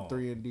original was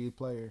long. 3-and-D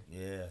player.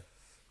 Yeah.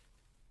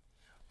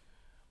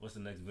 What's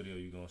the next video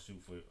you gonna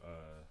shoot for?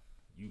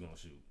 You gonna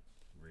shoot,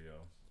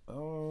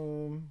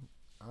 Rio?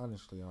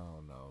 Honestly, I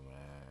don't know,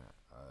 man.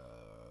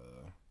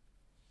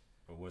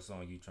 Or what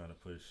song you trying to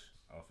push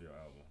off your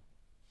album?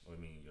 What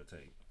I mean, your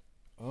tape?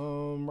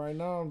 Right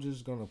now I'm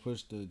just gonna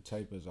push the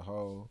tape as a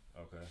whole.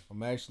 Okay.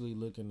 I'm actually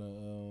looking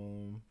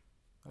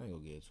to I ain't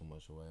gonna get too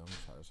much away. I'm gonna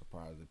try to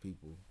surprise the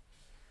people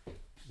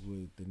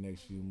with the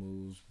next few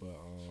moves, but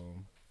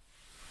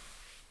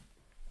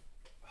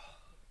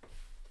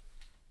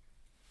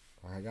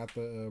I got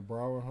the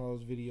Broward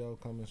Hoes video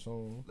coming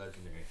soon.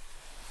 Legendary.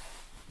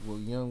 With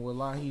Young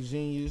Wallahi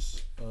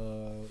Genius.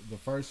 The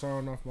first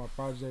song off my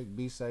project,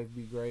 Be Safe,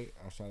 Be Great.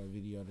 I shot a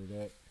video to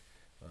that.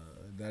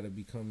 That'll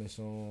be coming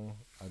soon.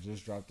 I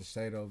just dropped the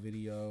Sato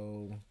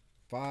video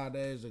 5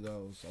 days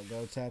ago, so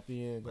go tap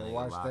in, go Man,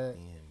 watch locked that.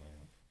 in,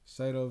 man.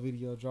 Sato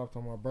video dropped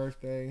on my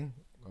birthday.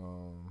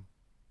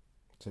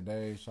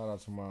 Today, shout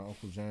out to my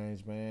Uncle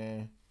James,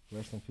 man.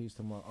 Rest in peace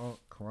to my uncle.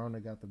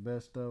 Corona got the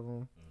best of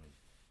him.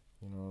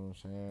 You know what I'm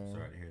saying?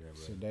 Sorry to hear that,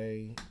 bro.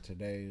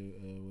 Today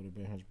would have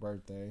been his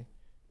birthday.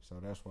 So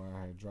that's why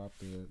I had dropped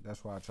the.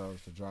 That's why I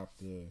chose to drop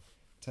the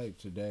tape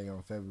today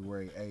on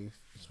February 8th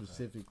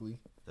specifically.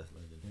 That's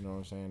legendary. You know what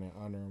I'm saying? In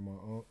honor of my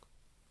uncle.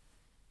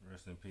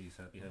 Rest in peace.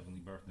 Happy heavenly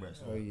birthday.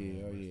 Rest Oh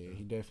yeah.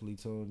 He definitely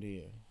tuned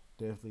in.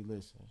 Definitely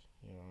listens.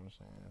 You know what I'm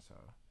saying? So.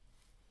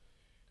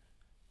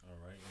 All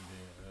right,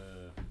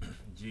 and then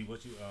G,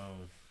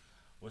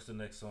 what's the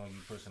next song you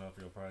pushing off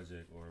your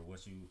project, or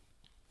what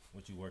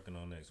you working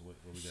on next? What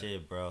we got?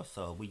 Shit, bro.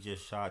 So we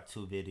just shot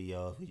 2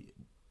 videos.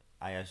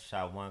 I just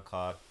shot one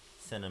called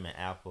Cinnamon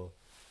Apple.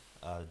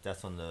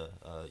 That's on the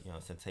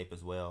tape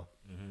as well.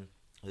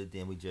 Mm-hmm. And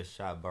then we just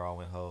shot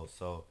Borrowing Hoes.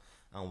 So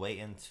I'm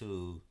waiting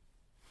to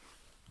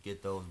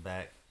get those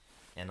back,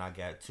 and I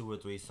got 2 or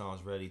 3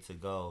 songs ready to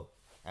go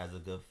as a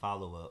good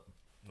follow up.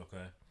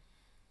 Okay.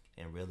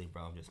 And really,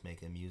 bro, I'm just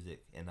making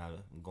music, and I'm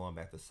going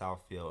back to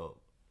Southfield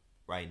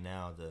right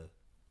now to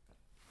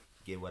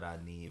get what I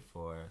need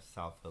for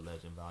Southfield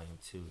Legend Volume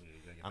 2. Yeah,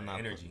 you gotta get I'm that not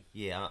energy.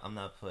 I'm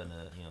not putting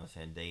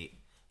a date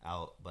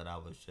out, but I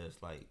was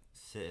just like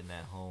sitting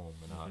at home,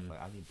 and I was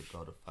like, I need to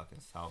go to fucking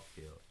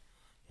Southfield.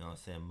 You know what I'm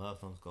saying?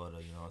 Muslims go to,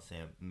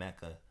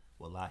 Mecca.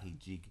 Wallahi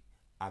G,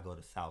 I go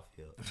to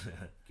Southfield.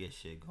 Get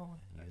shit going.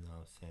 You know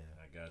what I'm saying?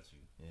 I got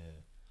you. Yeah.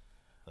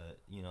 But,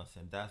 you know what I'm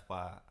saying? That's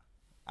why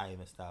I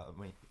even stopped.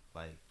 I mean,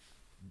 like,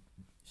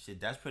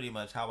 shit, that's pretty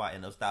much how I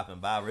end up stopping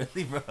by,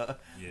 really, bro.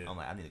 Yeah. I'm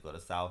like, I need to go to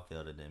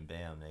Southfield, and then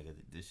bam, nigga,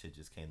 this shit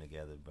just came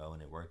together, bro,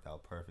 and it worked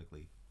out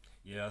perfectly.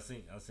 Yeah, I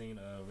seen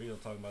Rio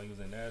talking about he was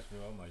in Nashville.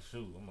 I'm like,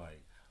 shoot. I'm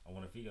like, I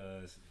wonder if he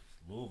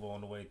Louisville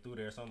on the way through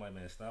there. So I'm like,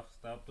 man, stop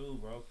through,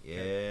 bro.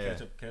 Yeah.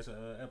 Catch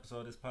a episode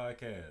of this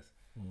podcast.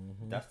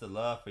 Mm-hmm. That's the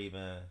love for you,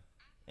 man.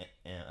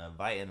 And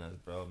inviting us,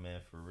 bro, man,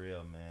 for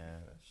real, man.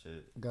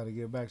 Shit. Got to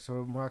get back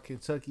to my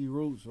Kentucky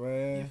roots,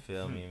 man. You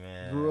feel me,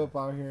 man? Grew up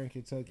out here in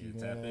Kentucky,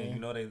 Yeah, man. tap in. You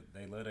know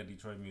they love that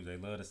Detroit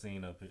music. They love the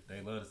scene up here.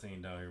 They love the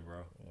scene down here, bro.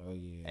 Oh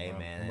yeah. Hey, I'm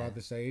man. about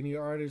to say any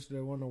artists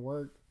that want to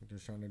work,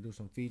 just trying to do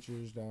some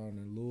features down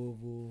in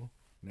Louisville,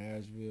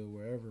 Nashville,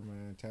 wherever,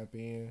 man. Tap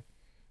in.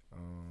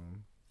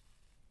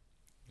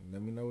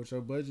 Let me know what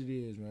your budget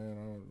is,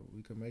 man.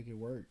 We can make it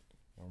work.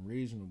 I'm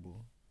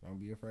reasonable. Don't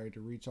be afraid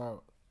to reach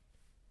out.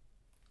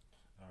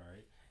 All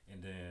right,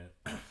 and then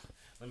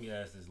let me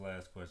ask this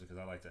last question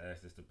because I like to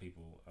ask this to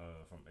people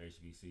from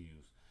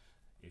HBCUs.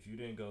 If you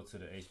didn't go to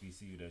the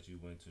HBCU that you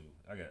went to,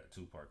 I got a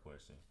 2-part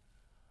question.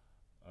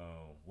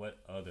 What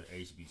other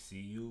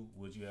HBCU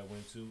would you have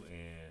went to?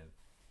 And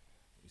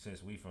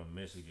since we from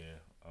Michigan,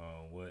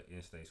 what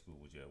in-state school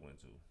would you have went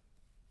to?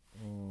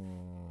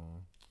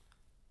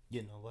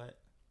 You know what?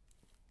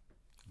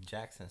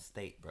 Jackson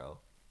State, bro.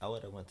 I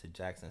would have went to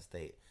Jackson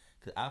State.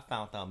 Cause I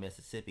found out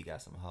Mississippi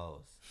got some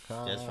hoes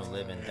just from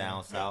living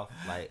down south.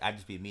 Like I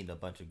just be meeting a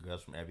bunch of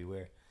girls from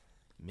everywhere.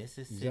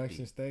 Mississippi.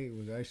 Jackson State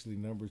was actually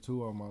number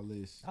 2 on my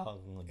list. Oh,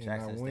 And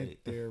Jackson I went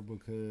State. there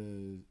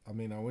because I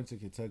went to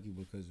Kentucky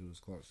because it was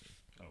closer.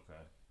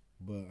 Okay.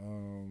 But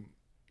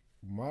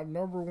my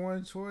number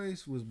 1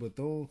 choice was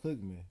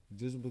Bethune-Cookman,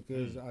 just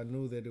because I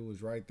knew that it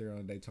was right there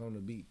on Daytona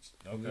Beach.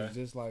 And Okay. it's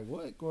just like,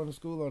 what, going to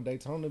school on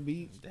Daytona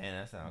Beach? Damn,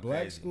 that sounds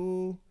Black crazy.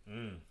 school?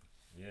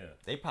 Yeah.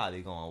 They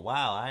probably going,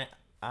 wow,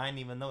 I didn't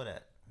even know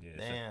that. Yeah.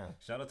 Damn.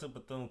 Shout out to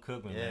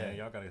Bethune-Cookman, Yeah. man.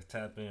 Y'all gotta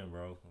tap in,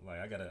 bro. Like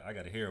I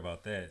gotta hear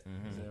about that.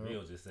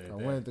 Rio just said I that.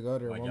 wanted to go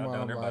there. Like my y'all down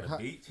mom there by like, the how,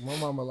 beach. my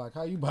mama like,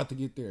 how you about to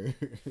get there?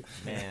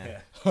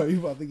 Man, How you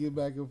about to get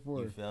back and you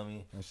forth? feel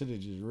me? I should have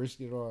just risked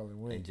it all and It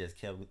went. just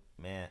kept,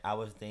 man, I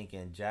was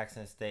thinking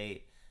Jackson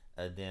State.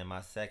 Then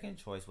my second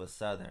choice was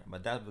Southern.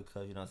 But that's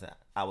because, you know what I'm saying,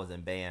 I was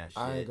in band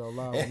shit. I ain't gonna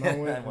lie. When I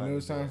went, when it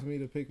was time wasn't for me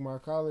to pick my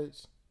college,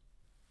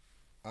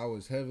 I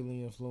was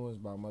heavily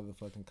influenced by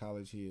motherfucking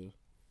College Hill.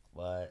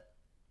 What?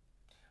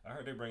 I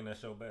heard they bring that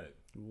show back.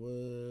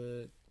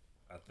 What?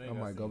 I think I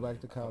might go seen back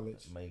it. to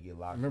college. May get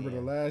locked Remember in.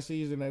 the last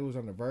season they was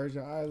on the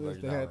Virgin Islands?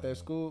 Virgin They had Islands, that yeah.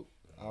 school.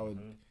 I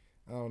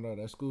don't know.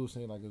 That school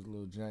seemed like it was a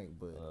little jank,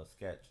 but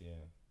Sketch, yeah.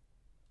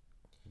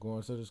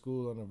 going to the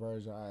school on the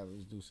Virgin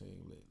Islands do seem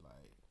lit.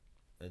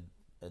 Like,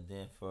 And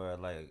then for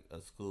like a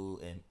school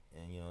in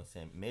you know what I'm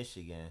saying,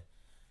 Michigan,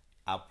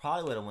 I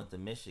probably would have went to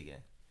Michigan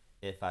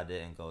if I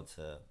didn't go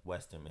to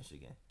Western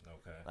Michigan.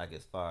 Okay. Like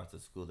as far as the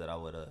school that I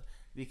would have,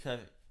 because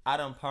I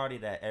done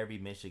partied at every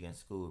Michigan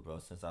school, bro,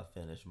 since I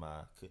finished my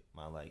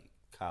like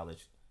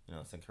college, you know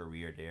what I'm saying,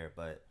 career there.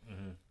 But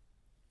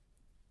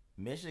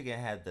Michigan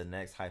had the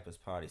next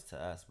hypest parties to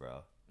us,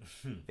 bro.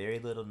 Very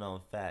little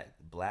known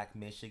fact, Black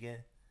Michigan,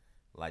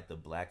 like the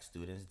black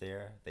students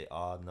there, they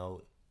all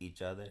know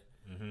each other.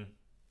 And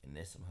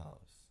there's some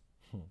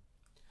hoes.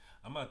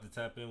 I'm about to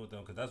tap in with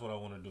them because that's what I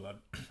want to do.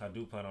 I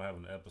do plan on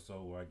having an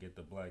episode where I get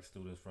the black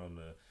students from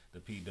the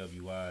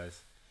PWIs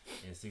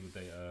and see what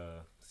they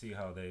see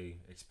how they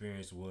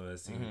experience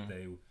was, see what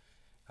they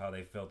how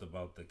they felt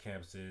about the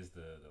campuses,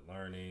 the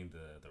learning,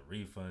 the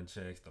refund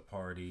checks, the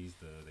parties,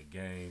 the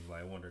games.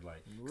 Like I wondered,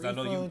 like, cause I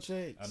know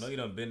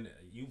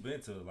you've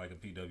been to like a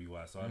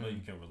PWI, so I know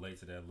you can relate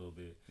to that a little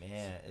bit.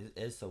 Man,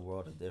 it's a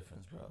world of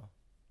difference, bro.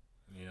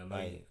 Yeah, I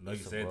Like, know you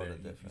it's a said world that. of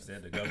You difference.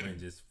 said the government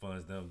just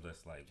funds them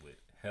just like with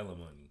hella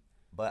money.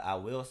 But I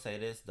will say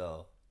this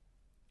though,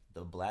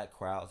 the black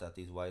crowds at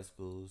these white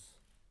schools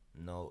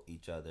know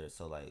each other,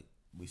 so like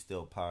we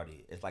still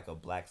party. It's like a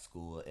black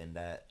school in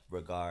that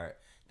regard,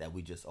 that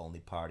we just only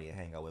party and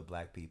hang out with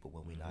black people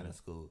when we're not in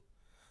school.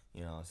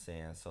 You know what I'm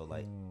saying? So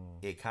like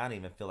it kind of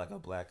even feel like a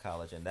black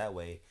college in that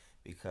way,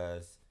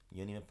 because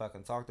you don't even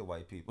fucking talk to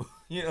white people.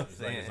 You know what I'm It's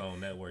saying? like its own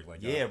network. Like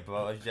Yeah,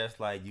 bro. It's just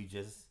like you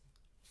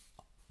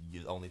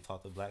only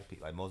talk to black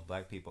people. Like most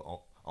black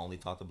people only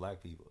talk to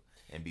black people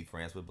and be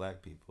friends with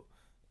black people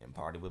and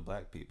party with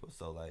black people.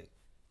 So like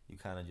you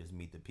kind of just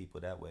meet the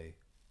people that way.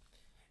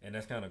 And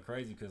that's kind of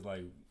crazy because,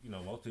 like, you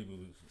know, most people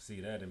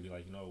see that and be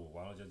like, you know,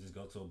 why don't y'all just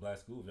go to a black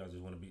school if y'all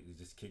just want to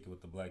just kick it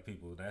with the black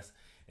people? That's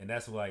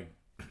like,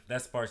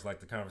 that sparks like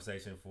the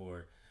conversation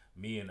for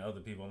me and other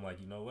people. I'm like,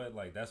 you know what?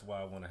 Like, that's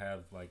why I want to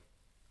have like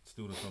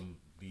students from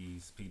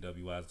these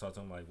PWIs talk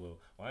to them. Like, well,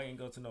 why ain't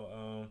go to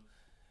no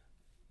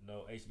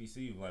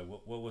HBCU? Like,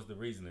 what was the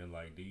reasoning?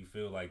 Like, do you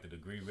feel like the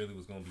degree really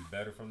was going to be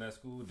better from that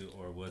school,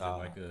 or was it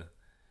like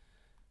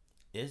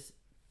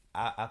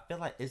I feel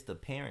like it's the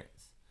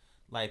parents.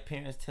 Like,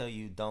 parents tell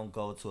you don't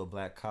go to a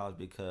black college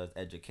because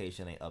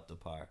education ain't up to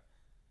par.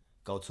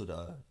 Go to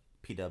the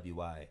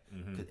PWI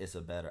because it's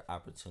a better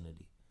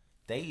opportunity.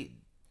 They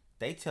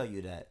tell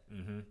you that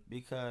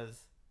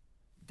because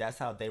that's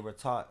how they were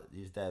taught,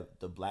 is that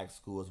the black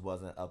schools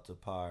wasn't up to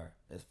par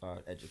as far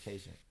as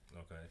education.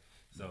 Okay.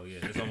 So yeah,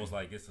 it's almost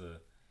like it's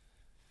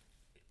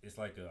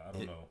like I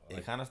don't know. Like,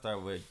 it kind of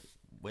started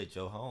with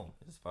your home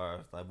as far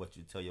as like what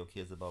you tell your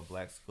kids about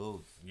black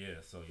schools.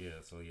 So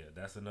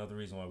that's another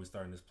reason why we're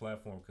starting this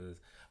platform, because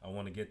I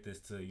want to get this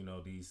to, you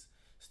know, these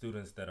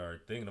students that are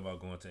thinking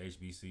about going to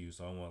HBCU.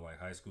 So I want like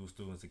high school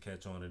students to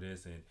catch on to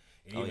this and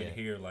even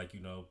hear like, you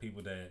know,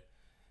 people that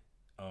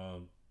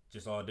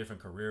just all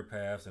different career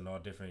paths and all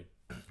different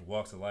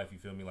walks of life. You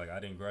feel me? Like, I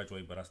didn't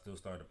graduate, but I still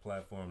started a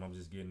platform. I'm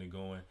just getting it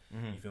going.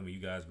 You feel me? You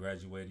guys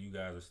graduated. You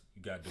got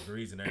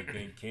degrees and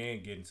everything.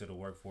 Can get into the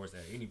workforce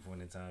at any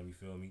point in time. You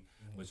feel me?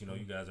 But you know,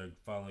 you guys are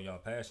following y'all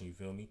passion. You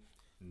feel me?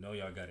 You know,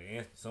 y'all got to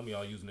answer. Some of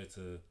y'all using it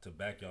to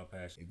back y'all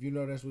passion. If you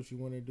know that's what you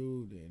want to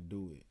do, then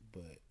do it.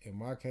 But in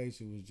my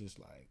case, it was just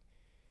like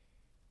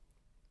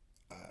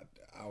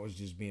I was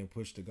just being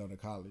pushed to go to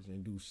college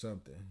and do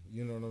something.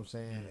 You know what I'm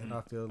saying? And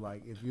I feel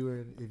like if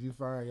you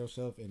find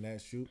yourself in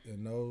that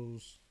in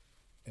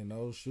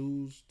those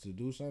shoes to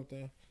do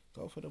something,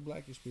 go for the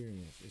black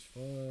experience. It's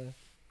fun.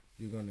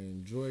 You're gonna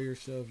enjoy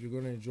yourself. You're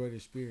gonna enjoy the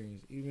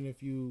experience, even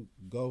if you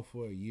go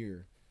for a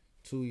year,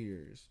 2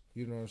 years.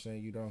 You know what I'm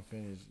saying? You don't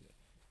finish.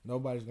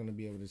 Nobody's gonna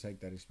be able to take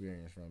that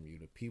experience from you.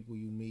 The people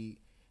you meet,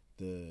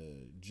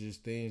 the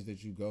just things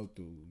that you go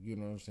through, you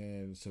know what I'm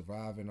saying?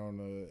 Surviving on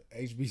the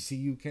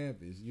HBCU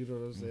campus, you know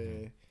what I'm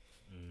saying?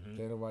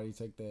 Can't nobody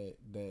take that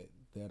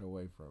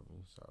away from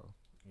me. So,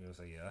 you know what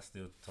I'm saying? Yeah, I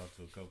still talk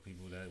to a couple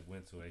people that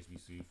went to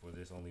HBCU for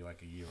this only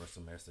like a year or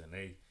semester, and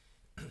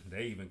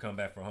they even come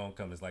back for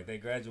homecomings. Like, they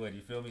graduated,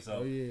 you feel me? So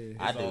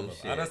I do.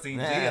 I done seen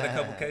G at a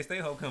couple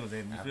K-State homecomings,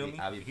 and you feel me?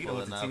 I be He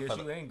went to pulling up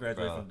TSU, ain't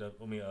graduated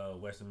from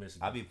Western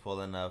Michigan. I be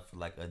pulling up for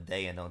like a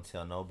day and don't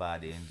tell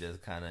nobody and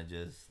just kind of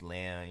just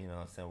land, you know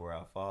what I'm saying, where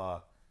I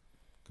fall.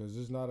 Because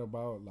it's not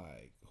about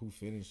like who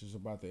finished, it's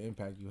about the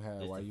impact you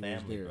had while you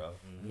was there. Bro.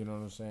 You know what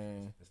I'm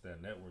saying? It's that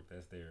network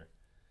that's there.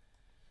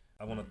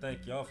 I want to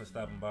thank y'all for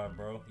stopping by,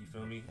 bro. You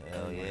feel me?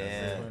 Hell Like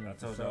yeah. I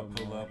told y'all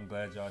pull up. I'm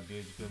glad y'all did.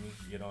 You feel me?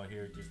 Get on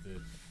here just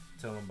to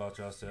tell them about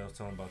yourselves,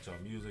 tell them about y'all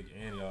music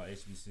and y'all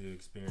HBCU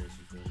experience.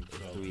 You feel me?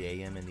 It's 3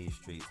 a.m. in these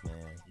streets,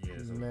 man. Yeah,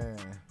 so Man.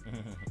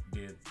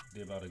 did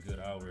about a good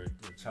hour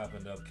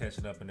chopping up,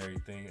 catching up, and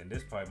everything. And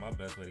this probably my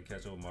best way to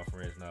catch up with my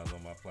friends now is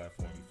on my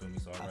platform. You feel me?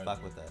 So I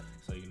fuck with that.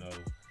 So, you know,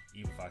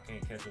 even if I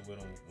can't catch up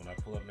with them when I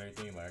pull up and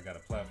everything, like, I got a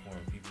platform.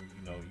 People,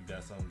 you know, you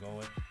got something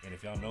going. And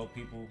if y'all know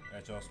people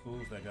at y'all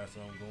schools that got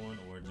something going,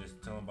 or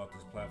just tell them about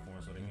this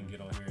platform so they can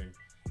get on here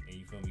and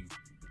you feel me,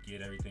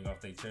 get everything off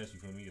their chest. You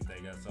feel me? If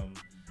they got some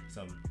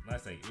not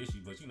say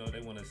issue, but you know,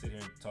 they want to sit here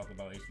and talk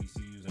about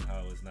HBCUs and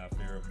how it's not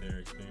fair of their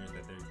experience,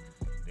 that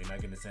they're not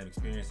getting the same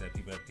experience that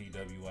people at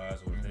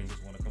PWIs, or if they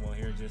just want to come on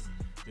here and just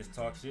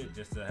talk shit,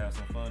 just to have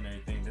some fun and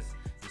everything. This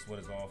what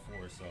it's all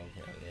for. So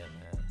Hell yeah,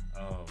 man.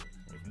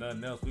 if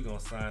nothing else, we gonna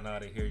sign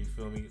out of here. You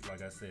feel me?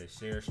 Like I said,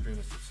 share, stream,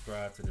 and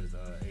subscribe to this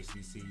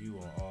HBCU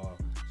on all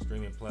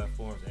streaming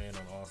platforms and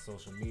on all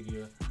social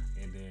media.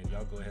 And then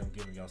y'all go ahead and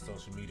give me y'all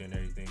social media and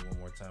everything one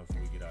more time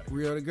before we get out of here.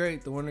 Real the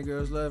great, the one the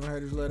girls love and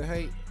haters love to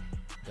hate.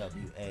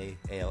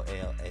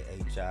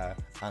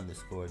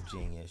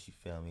 WALLAHI_genius, you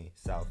feel me?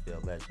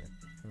 Southfield legend.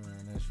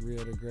 Man, that's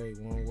Real the Great,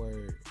 one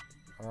word.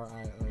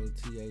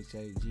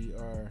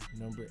 RIOTHAGR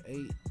number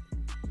 8.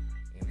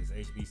 And this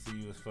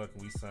HBCU is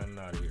fucking, we signing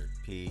out of here.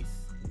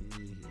 Peace.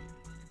 Yeah.